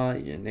hiking a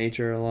lot, you in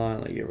nature a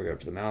lot, like you ever go up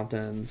to the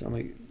mountains? I'm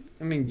like,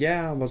 I mean,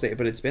 yeah, I was like,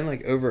 but it's been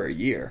like over a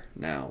year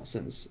now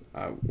since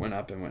I went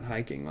up and went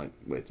hiking like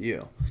with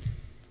you.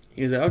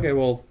 He was like, okay,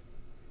 well,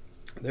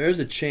 there is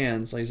a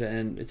chance, like I said,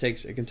 and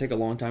it can take a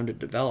long time to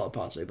develop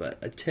possibly, but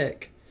a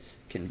tick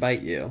can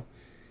bite you,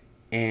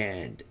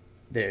 and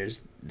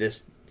there's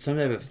some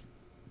type of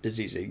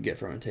disease that you get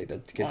from a tick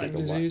that can take a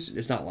while.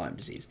 It's not Lyme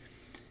disease.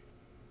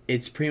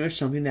 It's pretty much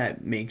something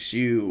that makes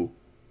you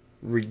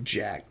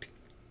reject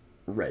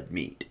red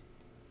meat.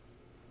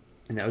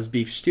 And that was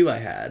beef stew I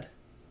had.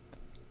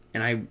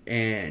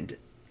 And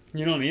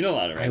you don't eat a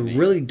lot of red meat. I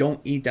really don't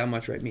eat that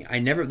much red meat.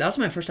 That was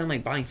my first time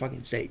like buying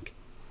fucking steak.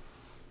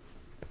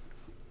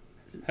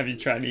 Have you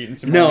tried eating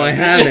some? No, I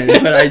haven't.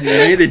 But I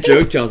made the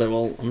joke to him. I was like,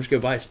 well, I'm just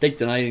going to buy a steak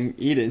tonight and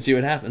eat it and see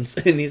what happens.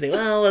 And he's like,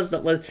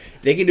 well,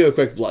 they can do a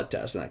quick blood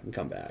test and I can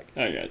come back.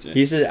 I gotcha.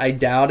 He said, I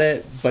doubt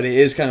it, but it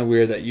is kind of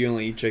weird that you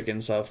only eat chicken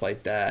and stuff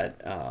like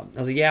that. I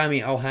was like, yeah, I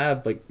mean, I'll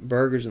have like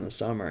burgers in the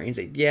summer. And he's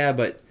like, yeah,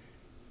 but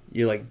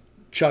you like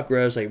chuck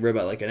roast, like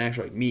ribeye, like an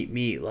actual like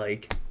meat,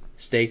 like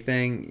steak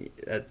thing.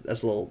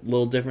 That's a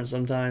little different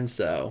sometimes.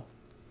 So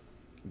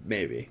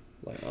maybe.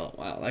 Like, oh,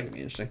 wow, that could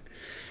be interesting.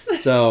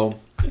 So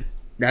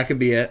that could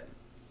be it.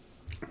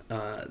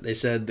 They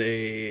said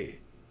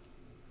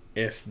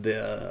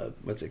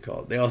what's it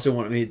called? They also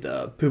wanted me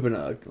to poop in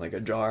a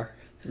jar.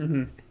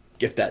 Mm-hmm.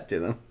 Gift that to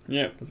them.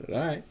 Yep. I said, all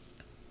right.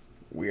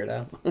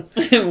 Weirdo.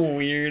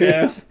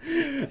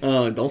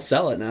 Weirdo. Don't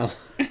sell it now.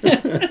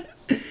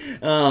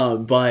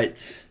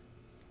 But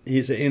he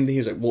was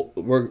like, well,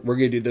 we're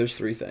gonna do those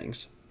three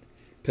things: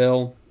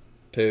 pill,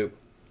 poop,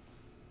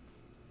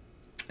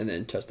 and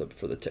then test up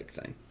for the tick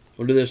thing.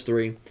 We'll do those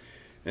three.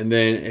 And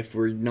then if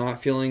we're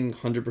not feeling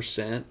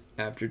 100%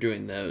 after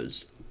doing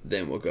those,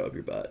 then we'll go up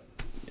your butt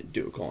and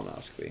do a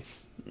colonoscopy.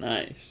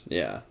 Nice.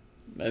 Yeah.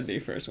 That'd be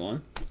your first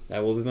one.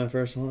 That will be my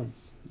first one.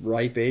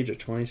 Ripe age of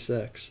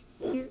 26.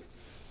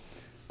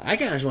 I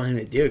kind of just want him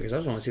to do it because I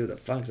just want to see what the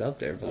fuck's up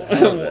there for the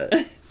hell of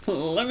it.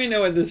 Let me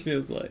know what this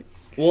feels like.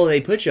 Well,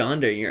 they put you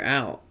under and you're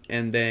out.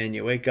 And then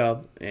you wake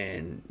up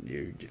and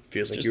it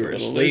feels like just you were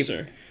asleep.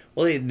 Looser.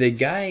 Well, the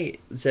guy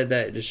said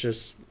that it's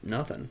just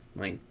nothing.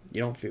 Like,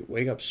 you don't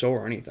wake up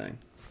sore or anything.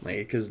 Like,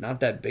 because it's not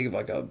that big of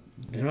like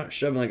they're not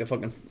shoving like a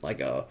fucking,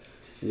 like a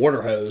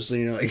water hose,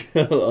 you know, like,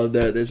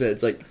 they said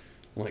it's like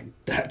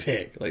that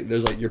big. Like,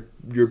 there's like,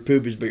 your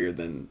poop is bigger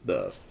than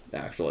the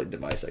actual like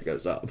device that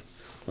goes up.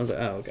 I was like,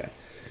 oh, okay.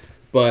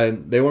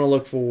 But they want to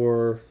look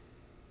for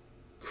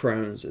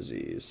Crohn's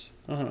disease,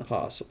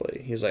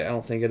 possibly. He's like, I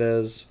don't think it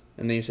is.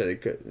 And then he said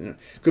it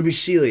could be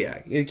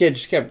celiac. The kid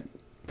just kept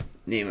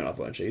naming off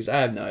a bunch of things. I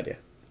have no idea.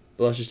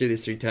 But let's just do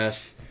these 3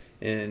 tests,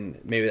 and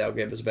maybe that'll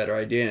give us a better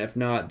idea. And if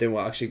not, then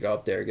we'll actually go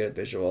up there, get a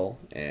visual,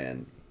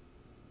 and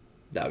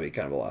that'll be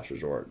kind of a last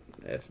resort.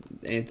 If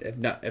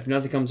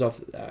nothing comes off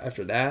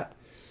after that,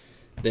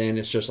 then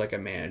it's just like a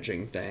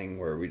managing thing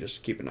where we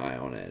just keep an eye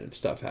on it. And if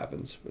stuff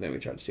happens, then we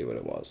try to see what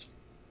it was.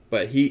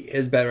 But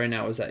his bet right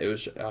now is that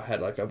it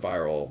had like a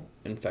viral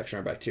infection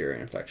or bacteria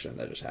infection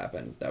that just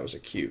happened. That was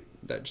acute.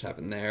 That just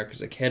happened there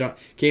because it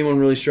came on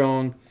really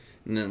strong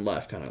and then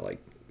left kind of like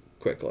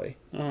quickly.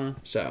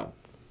 So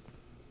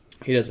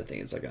he doesn't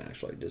think it's like an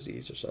actual like,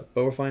 disease or stuff.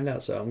 But we'll find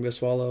out. So I'm gonna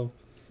swallow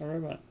a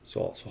robot.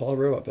 Swallow a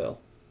robot pill.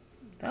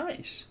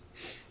 Nice.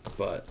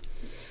 But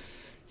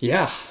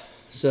yeah.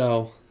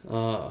 So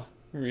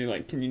really,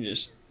 like, can you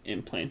just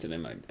implant it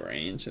in my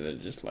brain so that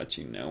it just lets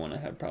you know when I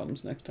have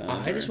problems next time?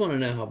 I just want to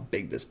know how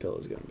big this pill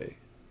is going to be.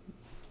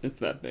 It's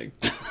that big.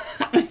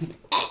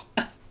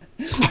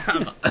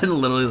 I'm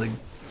literally like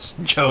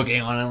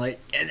choking on it, like,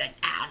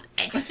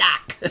 it's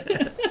stuck.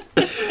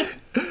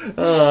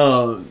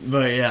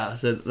 But yeah,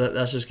 so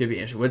that's just going to be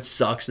interesting. What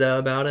sucks though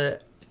about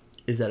it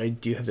is that I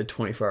do have the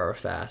 24-hour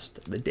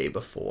fast the day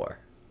before.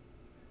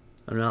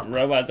 I'm not.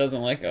 Robot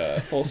doesn't like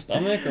a full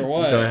stomach or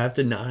what? So I have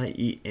to not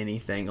eat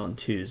anything on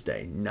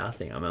Tuesday.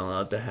 Nothing. I'm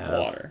allowed to have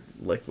water.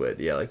 Liquid.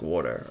 Yeah, like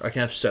water. I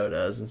can have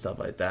sodas and stuff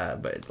like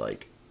that, but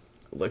like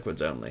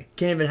liquids only.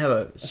 Can't even have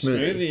a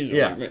smoothie.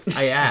 Yeah.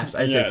 I asked.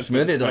 I said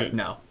smoothie. They're like,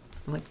 no.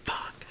 I'm like,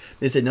 fuck.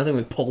 They said nothing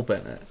with pulp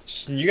in it.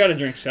 So you got to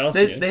drink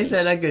Celsius. They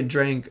said I could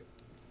drink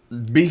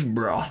beef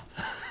broth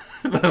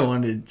if I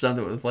wanted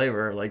something with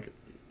flavor, like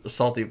a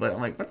salty flavor.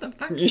 I'm like, what the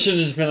fuck? You should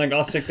have just been like,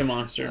 I'll stick to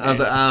Monster. I was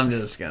like, I'm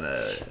just gonna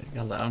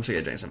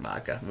drink some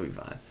vodka. We'll be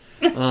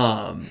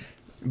fine.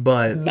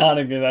 But not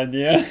a good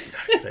idea. Not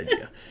a good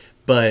idea.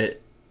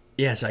 But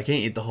yeah, so I can't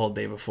eat the whole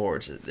day before.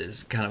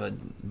 It's kind of a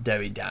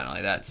Debbie Downer.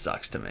 Like that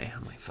sucks to me.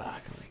 I'm like,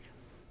 fuck.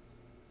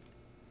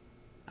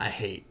 I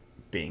hate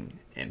being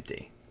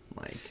empty.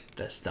 Like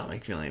the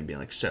stomach feeling and being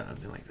like shit.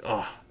 I'm like,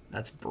 oh,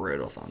 that's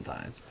brutal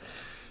sometimes.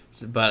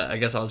 So, but I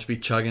guess I'll just be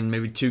chugging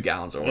maybe 2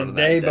 gallons of water that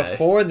day. The day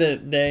before the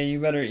day, you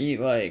better eat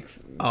like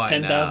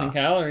 10,000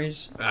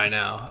 calories. I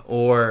know.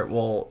 Or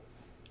well,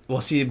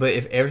 see, but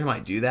if every time I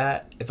do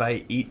that, if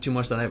I eat too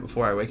much the night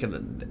before, I wake up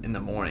in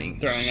the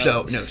morning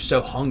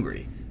so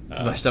hungry.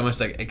 My stomach's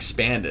like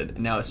expanded, and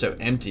now it's so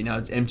empty. Now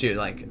it's emptier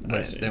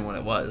than when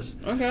it was.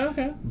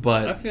 Okay.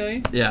 But I feel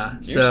you. Yeah.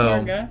 You're a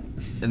smart guy.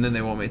 And then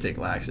they want me to take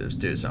laxatives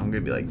too, so I'm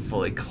gonna be like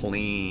fully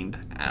cleaned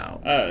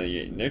out. Oh,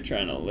 yeah, they're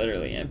trying to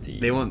literally empty you.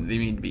 They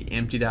need to be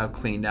emptied out,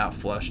 cleaned out,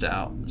 flushed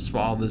out.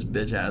 Swallow this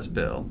bitch ass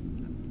pill.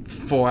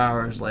 4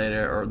 hours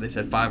later, or they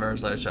said 5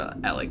 hours later, so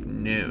at like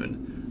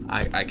noon,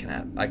 I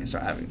can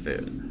start having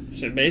food.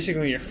 So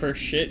basically, your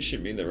first shit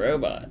should be the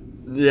robot.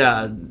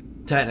 Yeah,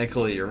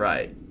 technically you're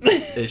right.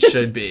 It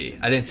should be.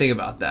 I didn't think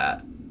about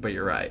that, but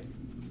you're right.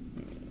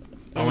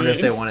 I wonder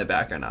if they want it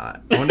back or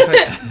not. I wonder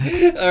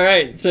if All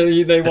right, so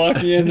they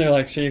walk you in. They're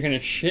like, "So you're gonna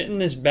shit in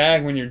this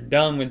bag when you're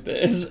done with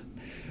this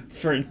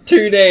for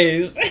 2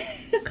 days."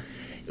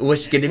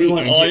 What's gonna be? We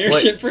want all your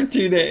shit for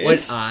 2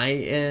 days.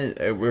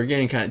 We're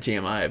getting kind of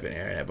TMI up in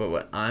here, but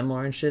what I'm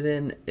more interested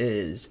in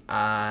is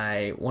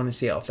I want to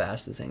see how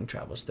fast the thing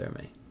travels through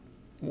me.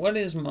 What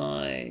is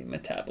my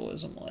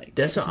metabolism like?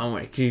 That's what I'm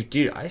like,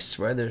 dude. I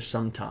swear, there's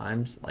some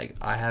times like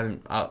I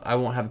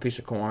won't have a piece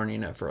of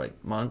corn, for like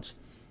months.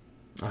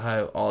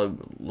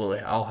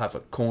 I'll have a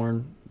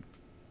corn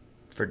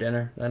for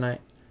dinner that night.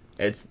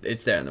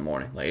 It's there in the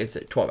morning. Like it's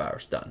 12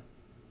 hours done.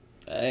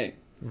 Hey,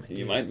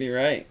 you might be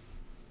right.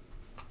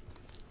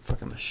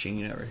 Fucking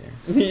machine over here.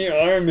 You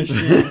are a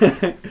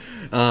machine.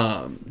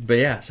 But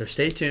yeah, so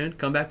stay tuned.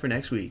 Come back for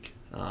next week.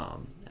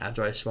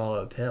 After I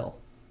swallow a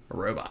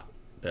robot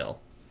pill.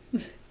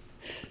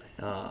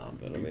 That'll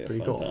be a pretty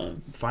fun cool.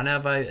 time. Find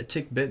out if a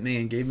tick bit me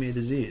and gave me a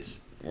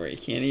disease. Where you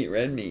can't eat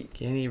red meat.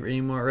 Can't eat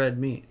any more red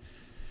meat.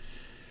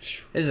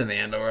 This isn't the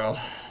end of the world.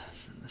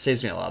 It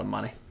saves me a lot of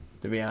money,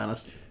 to be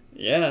honest.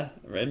 Yeah,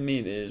 red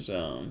meat is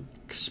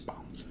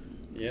expensive.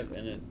 Yep,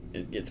 and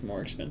it gets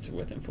more expensive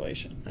with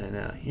inflation. I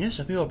know.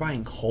 Some people are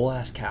buying whole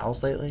ass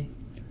cows lately.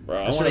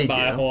 Bro, I want to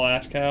buy a whole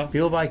ass cow.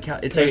 People buy cow.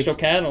 It's coastal like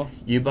cattle.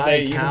 You buy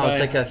a cow. It's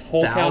like a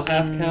whole cow,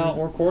 half cow,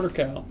 or quarter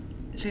cow.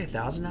 Is it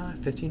 $1,000 now?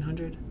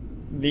 1,500?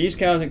 These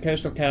cows at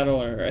coastal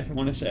cattle are, I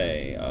want to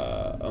say,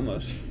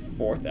 almost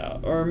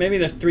 4,000, or maybe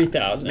they're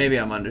 3,000. Maybe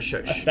I'm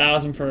undershooting.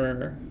 1,000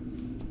 for.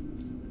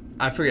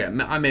 I forget.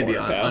 I may be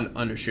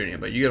undershooting it,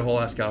 but you get a whole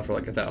ass cow for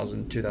like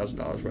 $1,000,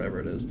 $2,000, whatever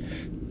it is.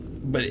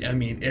 But I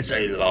mean, it's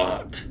a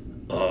lot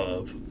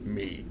of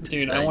meat.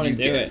 Dude, I want to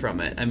do it from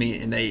it. I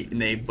mean, and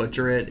they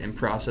butcher it and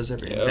process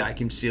it and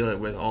vacuum seal it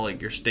with all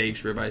like your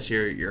steaks, ribeyes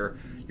here,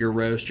 your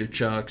roast, your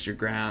chucks, your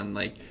ground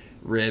like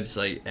ribs,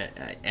 like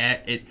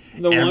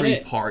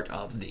every part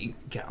of the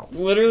cow.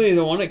 Literally,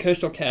 the one at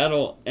Coastal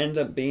Cattle ends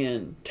up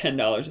being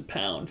 $10 a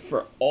pound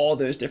for all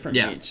those different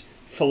meats.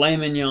 Filet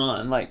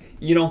mignon, like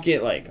you don't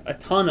get like a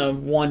ton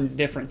of one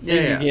different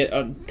thing. You get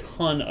a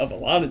ton of a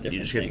lot of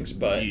different things,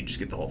 but you just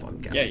get the whole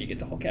fucking cow. Yeah, you get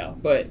the whole cow.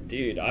 But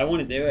dude, I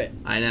want to do it.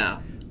 I know.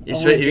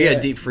 If you get a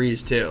deep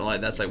freeze too,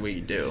 like that's like what you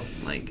do.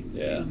 Like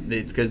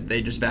because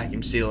they just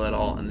vacuum seal it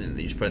all and then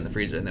you just put it in the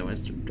freezer and then when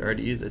it's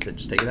ready to use, they said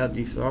just take it out,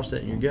 defrost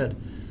it, and you're good.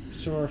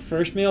 So our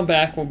first meal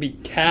back will be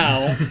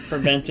cow for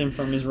Benton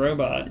from his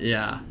robot.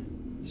 Yeah.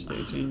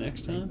 Stay tuned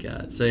next time.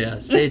 God. So yeah,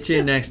 stay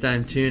tuned next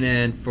time. Tune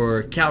in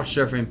for Couch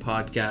Surfing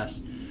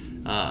Podcast,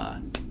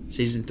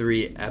 Season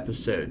 3,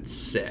 Episode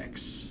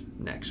 6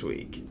 next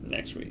week.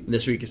 Next week.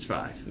 This week is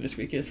 5. This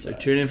week is 5. So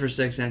tune in for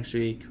 6 next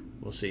week.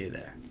 We'll see you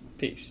there.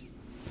 Peace.